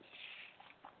today.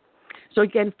 So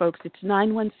again, folks, it's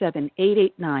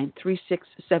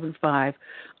 917-889-3675.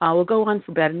 We'll go on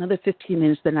for about another 15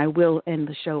 minutes, then I will end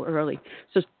the show early.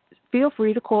 So feel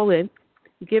free to call in,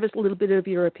 give us a little bit of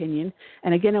your opinion.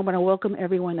 And again, I want to welcome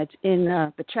everyone that's in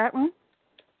the chat room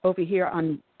over here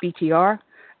on BTR,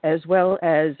 as well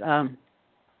as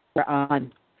we're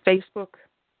on Facebook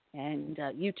and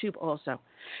YouTube also.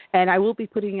 And I will be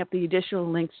putting up the additional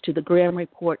links to the Graham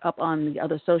Report up on the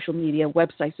other social media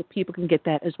websites so people can get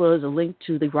that, as well as a link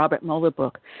to the Robert Mueller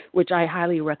book, which I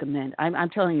highly recommend. I'm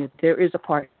telling you, there is a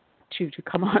part 2 to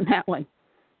come on that one.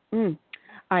 All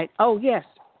right. Oh, yes.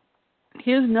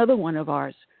 Here's another one of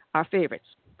our favorites.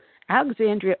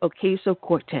 Alexandria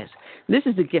Ocasio-Cortez. This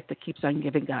is the gift that keeps on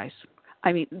giving, guys.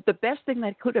 I mean, the best thing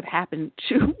that could have happened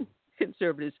to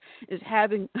conservatives is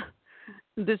having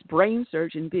this brain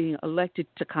surgeon being elected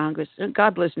to Congress.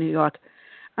 God bless New York.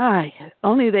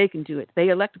 Only they can do it. They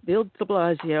elect Bill de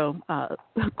Blasio,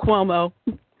 Cuomo,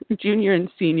 Jr.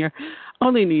 and Sr.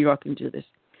 Only New York can do this.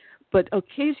 But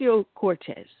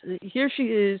Ocasio-Cortez, here she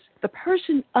is, the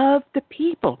person of the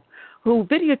people who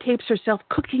videotapes herself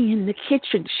cooking in the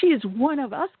kitchen. She is one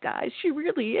of us, guys. She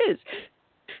really is.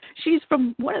 She's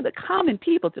from one of the common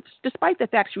people, despite the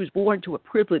fact she was born to a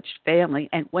privileged family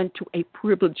and went to a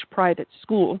privileged private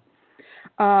school.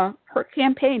 Her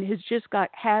campaign has just got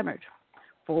hammered.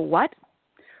 For what?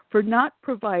 For not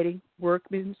providing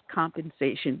workmen's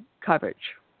compensation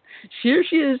coverage. Here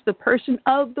she is, the person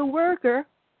of the worker,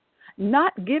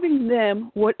 not giving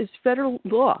them what is federal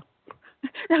law,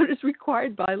 that is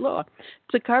required by law,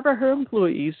 to cover her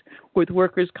employees with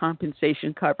workers'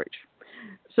 compensation coverage.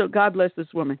 So God bless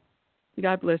this woman.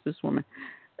 God bless this woman.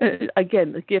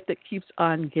 Again, the gift that keeps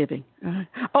on giving. And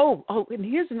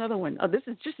here's another one. This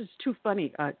is just too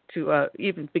funny to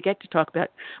even forget to talk about.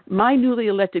 My newly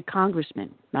elected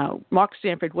congressman. Now, Mark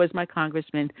Sanford was my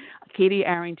congressman. Katie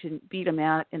Arrington beat him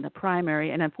out in the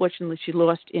primary, and unfortunately she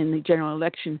lost in the general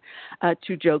election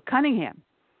to Joe Cunningham.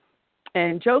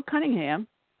 And Joe Cunningham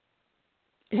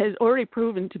has already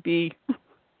proven to be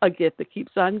a gift that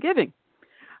keeps on giving.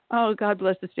 Oh, God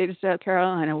bless the state of South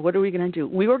Carolina. What are we going to do?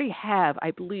 We already have,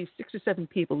 I believe, 6 or 7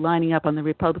 people lining up on the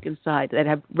Republican side that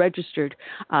have registered.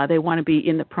 They want to be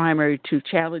in the primary to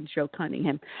challenge Joe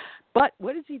Cunningham. But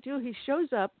what does he do? He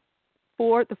shows up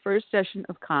for the first session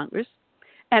of Congress,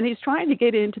 and he's trying to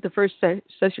get into the first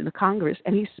session of Congress,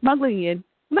 and he's smuggling in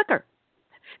liquor.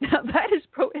 Now, that is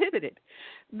prohibited.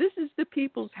 This is the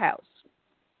people's house.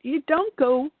 You don't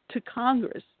go to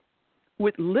Congress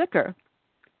with liquor.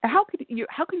 How can you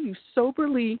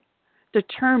soberly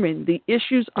determine the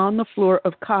issues on the floor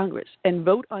of Congress and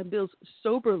vote on bills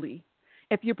soberly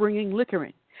if you're bringing liquor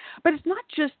in? But it's not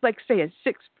just like, say,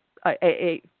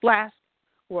 a flask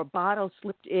or a bottle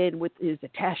slipped in with his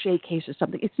attaché case or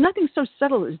something. It's nothing so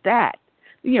subtle as that.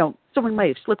 You know, someone might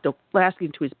have slipped a flask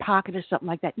into his pocket or something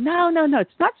like that. No.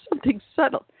 It's not something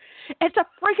subtle. It's a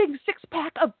frigging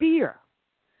 6-pack of beer.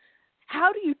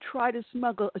 How do you try to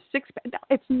smuggle a 6-pack? No,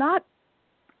 it's not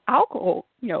alcohol,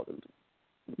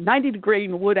 90-degree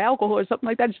wood alcohol or something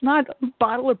like that. It's not a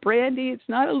bottle of brandy. It's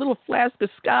not a little flask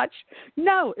of scotch.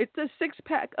 No, it's a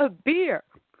 6-pack of beer.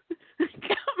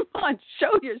 Come on,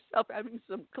 show yourself having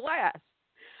some class.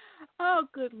 Oh,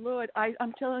 good Lord.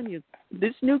 I'm telling you,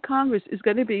 this new Congress is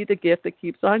going to be the gift that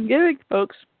keeps on giving,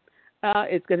 folks.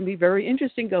 It's going to be very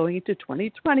interesting going into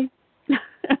 2020.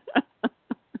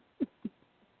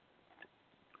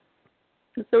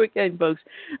 So again, folks,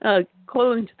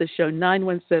 call into the show,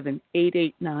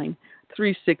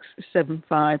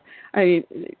 917-889-3675.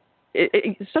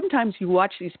 Sometimes you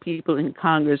watch these people in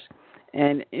Congress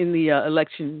and in the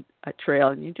election trail,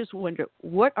 and you just wonder,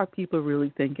 what are people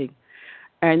really thinking?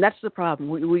 And that's the problem.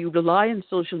 We rely on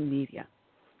social media.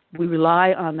 We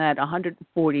rely on that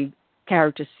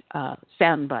 140-character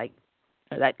soundbite,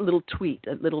 that little tweet,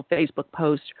 that little Facebook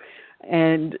post,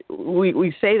 and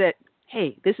we say that,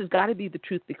 hey, this has got to be the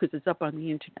truth because it's up on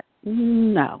the internet.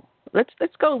 No.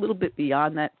 Let's go a little bit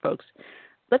beyond that, folks.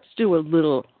 Let's do a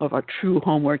little of our true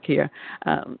homework here.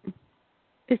 I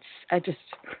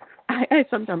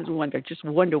sometimes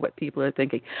wonder what people are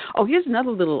thinking. Oh, here's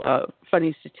another little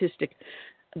funny statistic.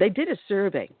 They did a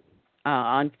survey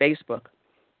on Facebook.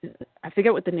 I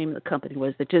forget what the name of the company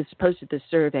was that just posted this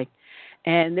survey,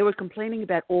 and they were complaining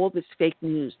about all this fake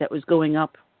news that was going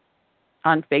up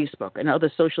on Facebook and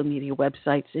other social media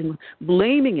websites and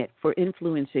blaming it for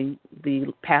influencing the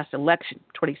past election,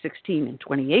 2016 and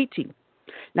 2018.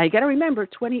 Now, you got to remember,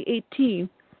 2018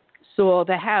 saw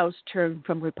the House turn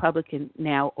from Republican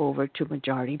now over to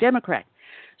majority Democrat.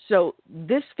 So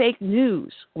this fake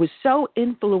news was so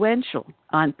influential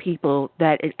on people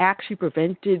that it actually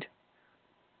prevented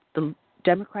the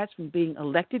Democrats from being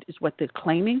elected, is what they're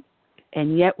claiming,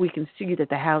 and yet we can see that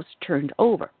the House turned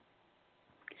over.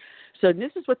 So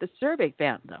this is what the survey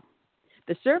found, though.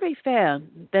 The survey found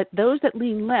that those that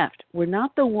lean left were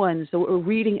not the ones that were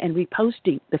reading and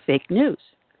reposting the fake news.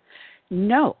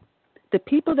 No, the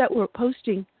people that were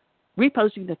reposting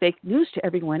the fake news to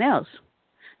everyone else,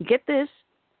 get this,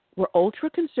 were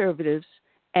ultra-conservatives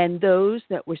and those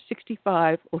that were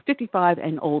 65 or 55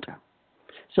 and older.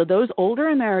 So those older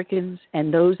Americans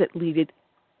and those that leaded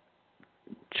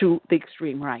to the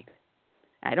extreme right.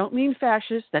 I don't mean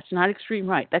fascist. That's not extreme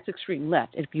right. That's extreme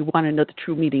left, if you want to know the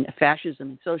true meaning of fascism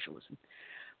and socialism.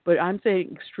 But I'm saying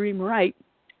extreme right,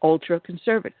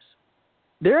 ultra-conservatives.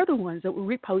 They're the ones that were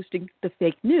reposting the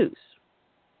fake news.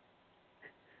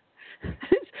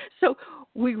 So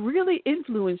we really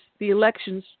influenced the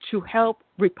elections to help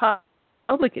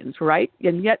Republicans, right?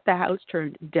 And yet the House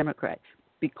turned Democrat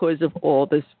because of all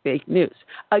this fake news.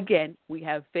 Again, we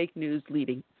have fake news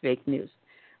leading fake news.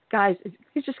 Guys,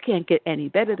 you just can't get any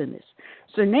better than this.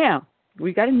 So now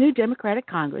we got a new Democratic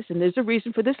Congress, and there's a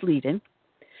reason for this lead-in.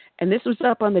 And this was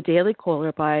up on the Daily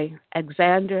Caller by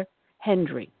Alexander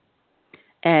Hendry.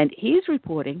 And he's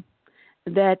reporting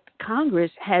that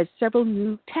Congress has several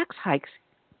new tax hikes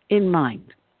in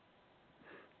mind.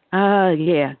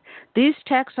 These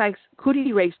tax hikes could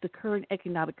erase the current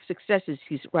economic successes,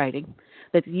 he's writing,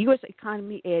 that the U.S.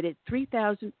 economy added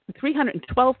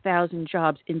 312,000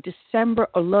 jobs in December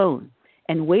alone,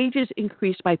 and wages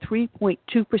increased by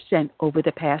 3.2% over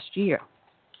the past year.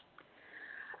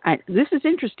 And this is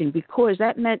interesting because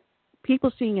that meant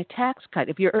people seeing a tax cut.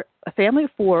 If you're a family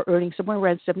of four earning somewhere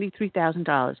around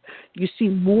 $73,000, you see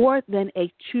more than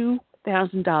a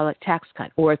 $2,000 tax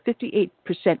cut or a 58%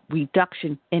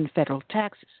 reduction in federal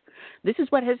taxes. This is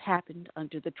what has happened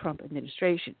under the Trump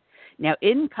administration. Now,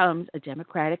 in comes a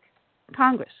Democratic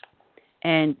Congress,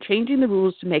 and changing the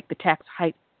rules to make the tax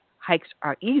hikes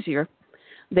are easier.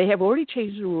 They have already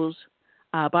changed the rules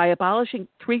by abolishing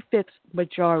 3/5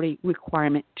 majority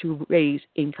requirement to raise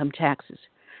income taxes.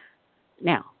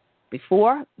 Now,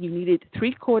 before you needed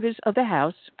 3/5 of the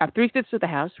House, 3/5 of the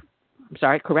House,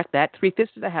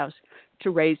 3/5 of the House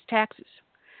to raise taxes.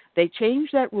 They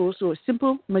changed that rule so a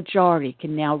simple majority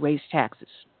can now raise taxes.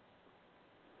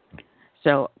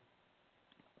 So,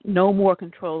 no more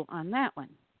control on that one.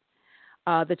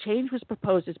 The change was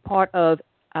proposed as part of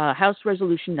House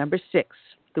Resolution Number 6,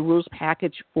 the rules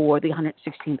package for the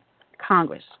 116th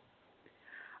Congress.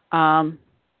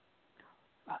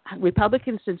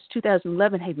 Republicans since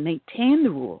 2011 have maintained the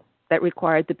rule that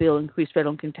required the bill increase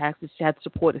federal income taxes to have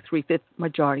support of 3/5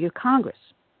 majority of Congress.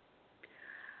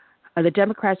 The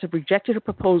Democrats have rejected a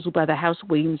proposal by the House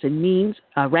Ways and Means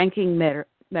ranking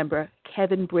member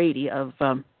Kevin Brady of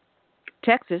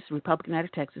Texas, Republican out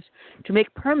of Texas, to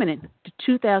make permanent the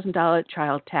 $2,000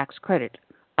 child tax credit,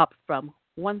 up from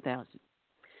 $1,000,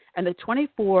 and the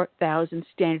 $24,000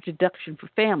 standard deduction for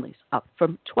families, up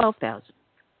from $12,000.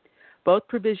 Both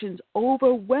provisions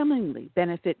overwhelmingly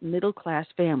benefit middle-class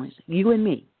families, you and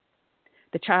me.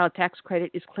 The child tax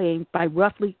credit is claimed by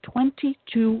roughly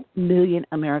 22 million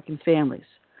American families,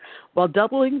 while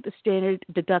doubling the standard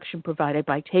deduction provided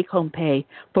by take-home pay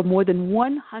for more than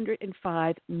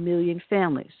 105 million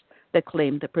families that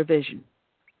claim the provision.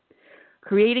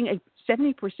 Creating a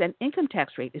 70% income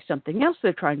tax rate is something else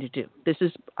they're trying to do. This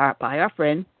is by our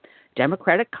friend,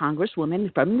 Democratic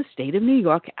Congresswoman from the state of New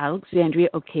York, Alexandria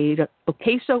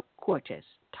Ocasio-Cortez.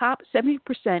 Top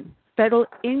 70% federal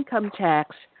income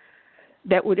tax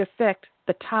that would affect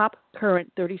the top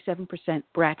current 37%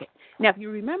 bracket. Now, if you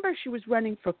remember, she was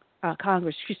running for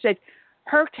Congress. She said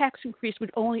her tax increase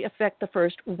would only affect the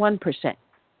first 1%.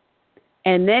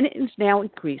 And then it is now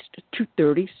increased to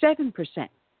 37%.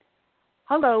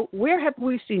 Hello, where have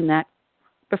we seen that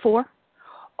before?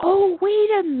 Oh, wait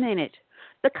a minute.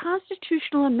 The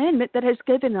constitutional amendment that has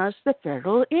given us the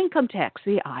federal income tax,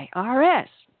 the IRS.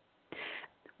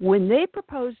 When they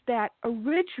proposed that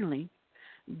originally,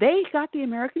 they got the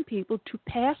American people to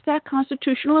pass that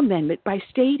constitutional amendment by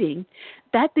stating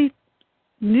that the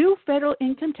new federal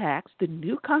income tax, the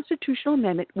new constitutional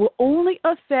amendment, will only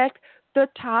affect the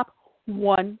top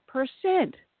 1%,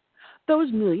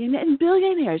 those million and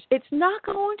billionaires. It's not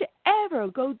going to ever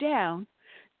go down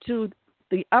to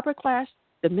the upper class,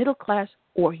 the middle class,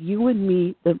 or you and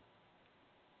me, the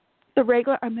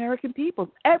regular American people.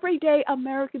 Everyday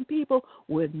American people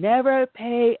would never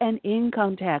pay an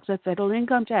income tax, a federal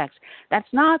income tax.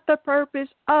 That's not the purpose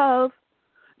of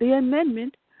the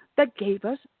amendment that gave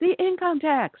us the income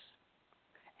tax.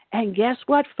 And guess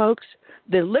what, folks?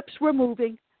 The lips were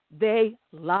moving. They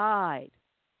lied.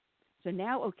 So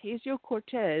now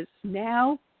Ocasio-Cortez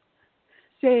now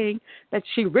saying that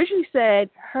she originally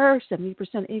said her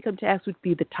 70% income tax would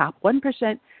be the top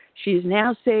 1%. She is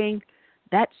now saying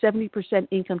that 70%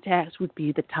 income tax would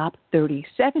be the top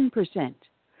 37%.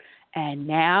 And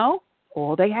now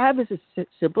all they have is a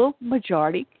simple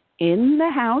majority in the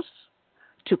House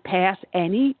to pass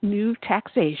any new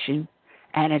taxation,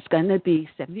 and it's going to be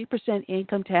 70%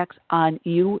 income tax on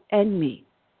you and me.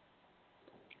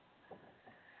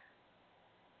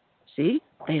 See,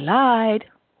 they lied.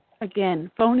 Again,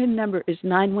 phone-in number is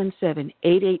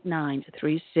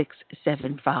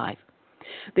 917-889-3675.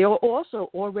 They are also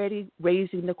already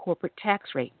raising the corporate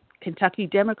tax rate. Kentucky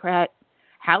Democrat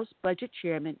House Budget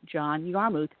Chairman John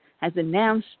Yarmuth has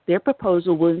announced their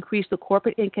proposal will increase the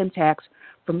corporate income tax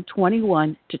from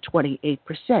 21 to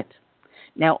 28%.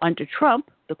 Now, under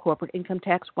Trump, the corporate income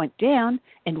tax went down,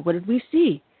 and what did we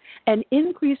see? An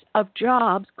increase of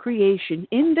jobs creation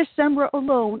in December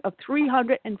alone of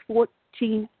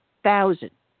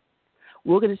 314,000.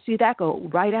 We're going to see that go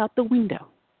right out the window.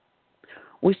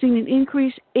 We're seeing an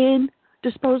increase in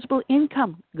disposable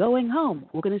income going home.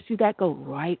 We're going to see that go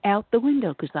right out the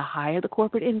window because the higher the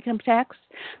corporate income tax,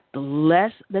 the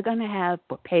less they're going to have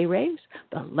for pay raise,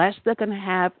 the less they're going to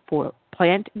have for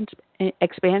plant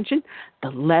expansion, the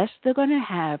less they're going to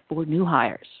have for new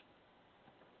hires.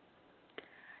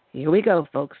 Here we go,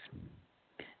 folks.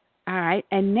 All right,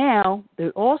 and now they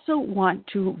also want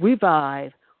to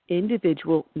revive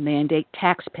individual mandate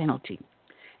tax penalty.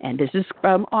 And this is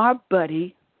from our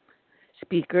buddy,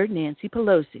 Speaker Nancy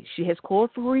Pelosi. She has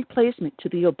called for a replacement to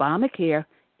the Obamacare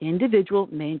individual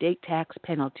mandate tax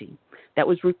penalty that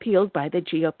was repealed by the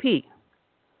GOP.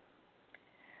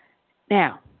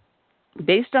 Now,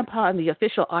 based upon the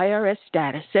official IRS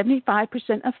data,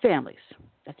 75% of families,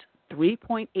 that's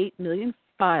 3.8 million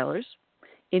filers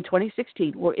in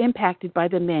 2016, were impacted by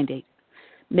the mandate,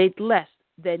 made less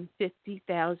than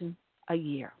 $50,000 a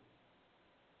year.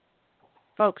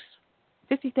 Folks,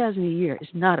 $50,000 a year is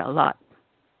not a lot.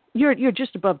 You're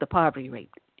just above the poverty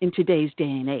rate in today's day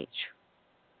and age.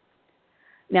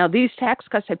 Now, these tax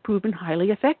cuts have proven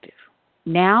highly effective.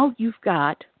 Now you've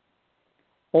got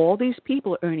all these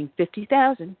people earning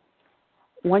 $50,000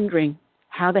 wondering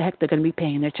how the heck they're going to be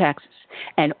paying their taxes.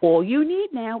 And all you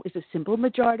need now is a simple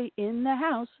majority in the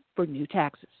House for new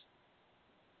taxes.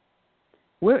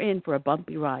 We're in for a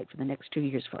bumpy ride for the next 2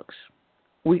 years, folks.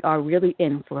 We are really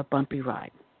in for a bumpy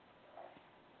ride.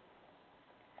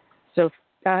 So,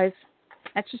 guys,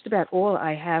 that's just about all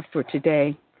I have for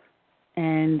today.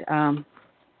 And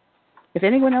if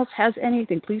anyone else has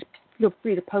anything, please feel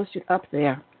free to post it up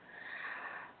there.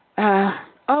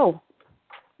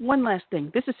 One last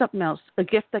thing. This is something else, a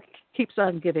gift that keeps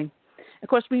on giving. Of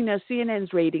course, we know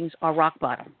CNN's ratings are rock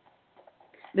bottom.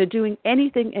 They're doing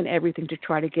anything and everything to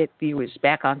try to get viewers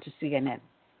back onto CNN.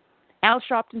 Al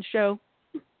Sharpton's show,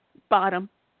 bottom.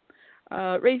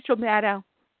 Rachel Maddow,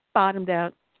 bottomed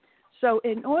out. So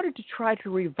in order to try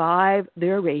to revive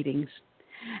their ratings,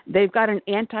 they've got an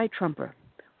anti-Trumper,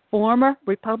 former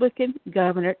Republican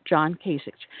Governor John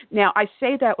Kasich. Now, I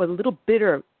say that with a little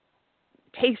bitter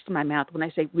taste in my mouth when I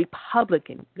say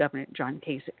Republican Governor John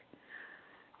Kasich.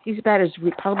 He's about as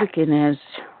Republican as,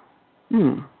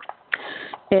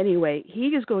 Anyway, he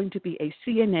is going to be a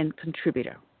CNN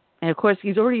contributor. And, of course,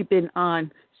 he's already been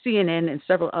on CNN and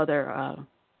several other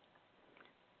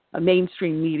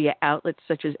mainstream media outlets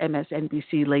such as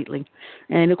MSNBC lately.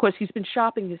 And, of course, he's been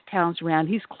shopping his talents around.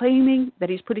 He's claiming that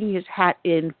he's putting his hat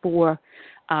in for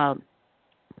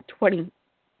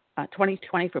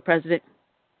 2020 for president.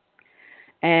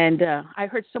 And I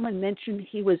heard someone mention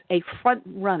he was a front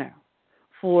runner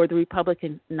for the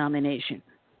Republican nomination.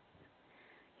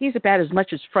 He's about as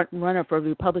much as front runner for the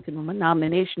Republican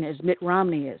nomination as Mitt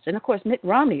Romney is. And, of course, Mitt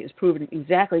Romney has proven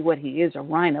exactly what he is, a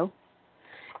rhino,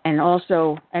 and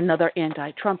also another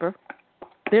anti-Trumper.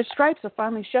 Their stripes are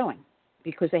finally showing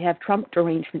because they have Trump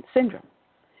derangement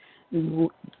syndrome.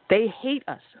 They hate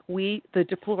us, we the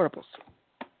deplorables.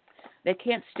 They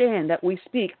can't stand that we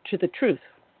speak to the truth.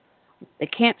 They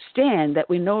can't stand that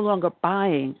we're no longer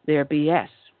buying their BS.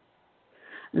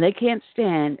 And they can't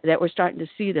stand that we're starting to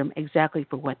see them exactly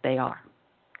for what they are.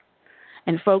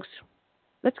 And folks,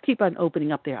 let's keep on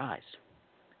opening up their eyes.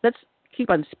 Let's keep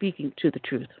on speaking to the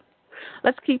truth.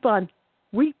 Let's keep on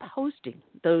reposting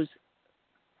those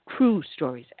true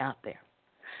stories out there.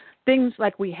 Things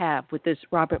like we have with this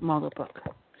Robert Mueller book.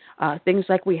 Things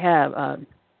like we have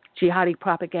jihadi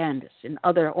propagandists and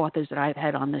other authors that I've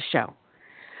had on this show.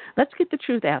 Let's get the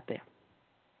truth out there.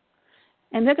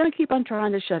 And they're going to keep on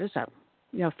trying to shut us up.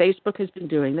 You know, Facebook has been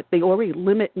doing that. They already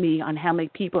limit me on how many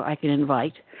people I can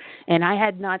invite. And I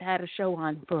had not had a show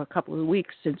on for a couple of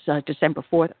weeks since December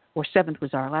 4th or 7th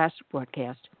was our last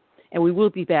broadcast. And we will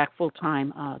be back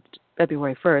full-time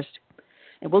February 1st.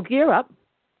 And we'll gear up.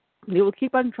 They will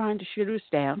keep on trying to shoot us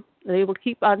down. They will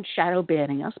keep on shadow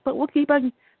banning us. But we'll keep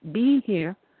on being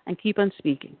here and keep on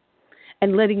speaking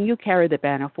and letting you carry the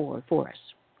banner forward for us.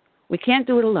 We can't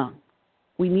do it alone.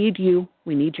 We need you.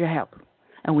 We need your help.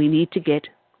 And we need to get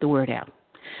the word out.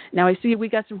 Now, I see we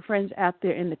got some friends out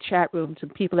there in the chat room, some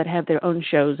people that have their own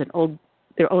shows and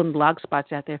their own blog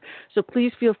spots out there. So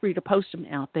please feel free to post them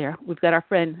out there. We've got our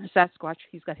friend Sasquatch.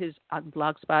 He's got his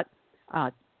blog spot,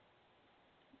 I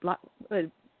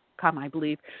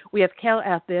believe. We have Kel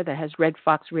out there that has Red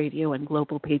Fox Radio and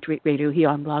Global Patriot Radio here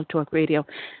on Blog Talk Radio,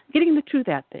 getting the truth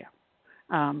out there.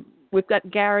 We've got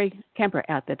Gary Kemper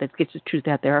out there that gets the truth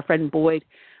out there. Our friend Boyd.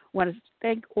 I want to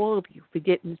thank all of you for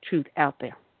getting the truth out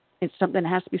there. It's something that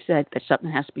has to be said, that something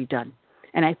has to be done.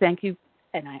 And I thank you,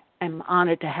 and I am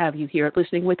honored to have you here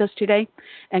listening with us today.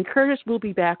 And Curtis will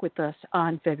be back with us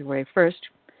on February 1st,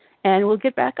 and we'll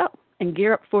get back up and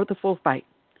gear up for the full fight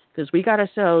because we got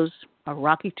ourselves a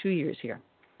rocky 2 years here.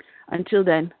 Until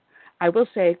then, I will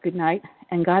say good night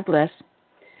and God bless,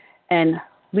 and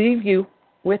leave you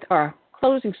with our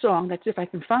closing song. That's if I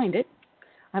can find it.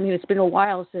 I mean, it's been a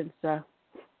while since...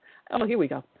 Oh, here we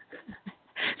go.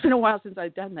 It's been a while since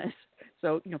I've done this.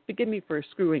 So, forgive me for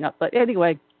screwing up. But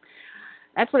anyway,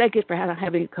 that's what I get for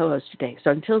having a co-host today.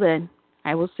 So until then,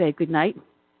 I will say good night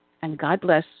and God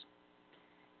bless.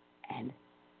 And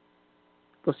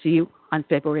we'll see you on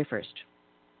February 1st.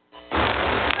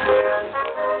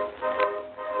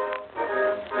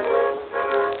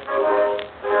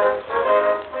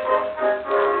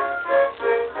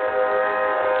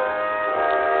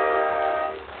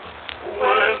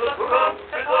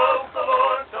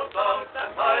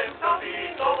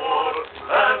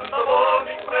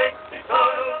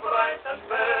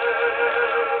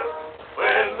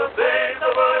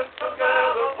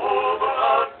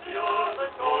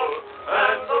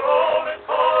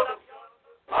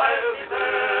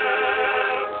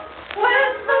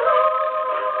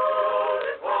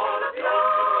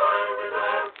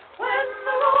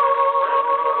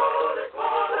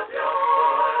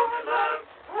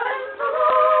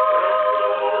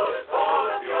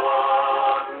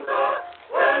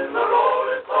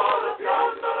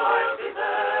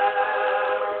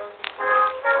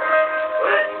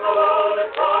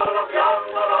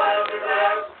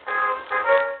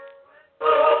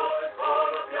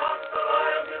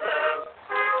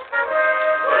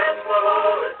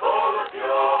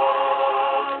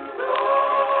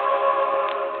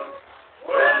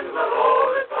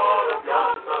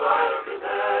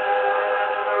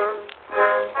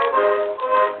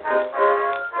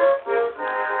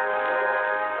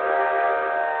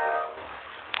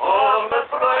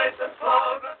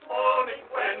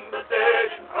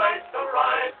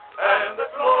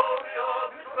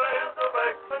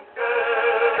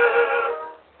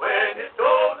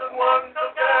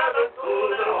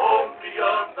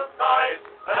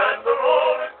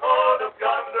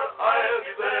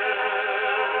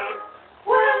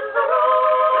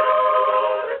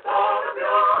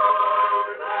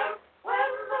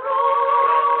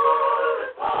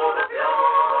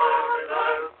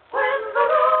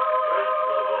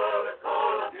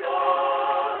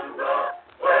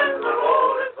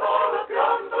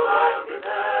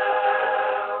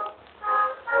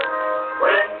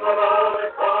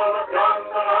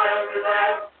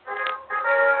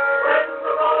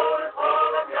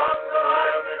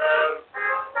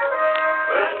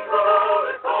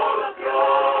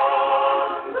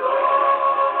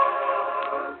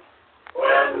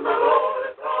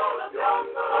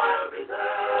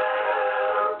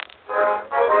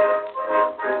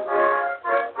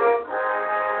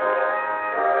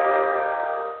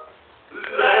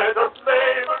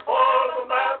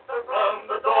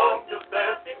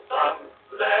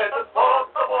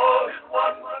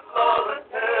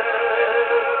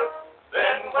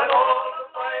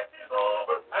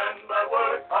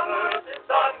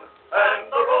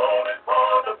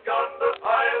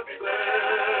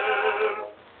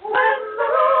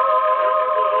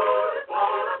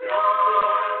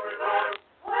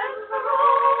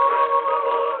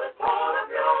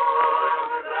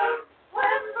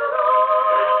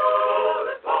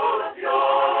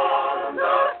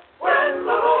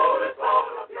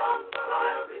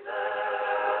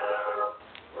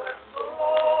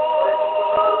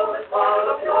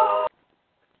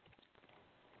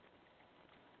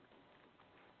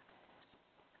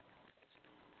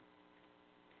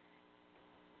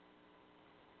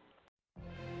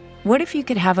 What if you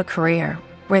could have a career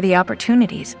where the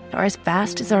opportunities are as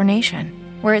vast as our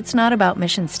nation, where it's not about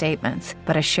mission statements,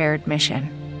 but a shared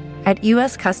mission? At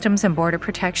U.S. Customs and Border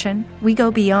Protection, we go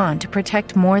beyond to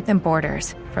protect more than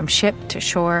borders. From ship to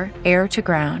shore, air to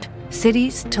ground,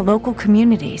 cities to local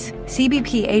communities,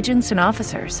 CBP agents and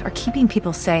officers are keeping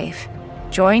people safe.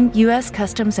 Join U.S.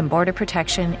 Customs and Border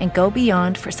Protection and go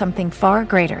beyond for something far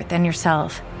greater than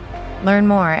yourself. Learn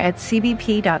more at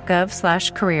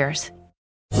cbp.gov/careers.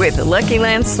 With the Lucky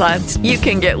Land Slots, you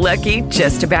can get lucky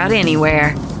just about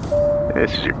anywhere.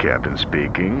 This is your captain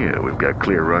speaking. We've got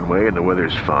clear runway and the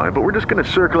weather's fine, but we're just going to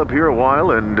circle up here a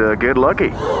while and get lucky.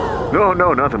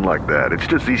 No, nothing like that. It's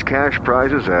just these cash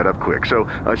prizes add up quick. So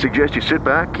I suggest you sit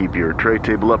back, keep your tray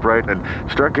table upright, and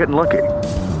start getting lucky.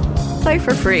 Play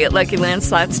for free at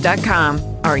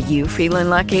LuckyLandSlots.com. Are you feeling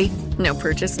lucky? No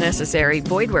purchase necessary.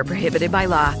 Void where prohibited by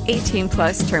law.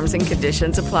 18+ terms and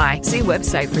conditions apply. See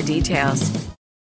website for details.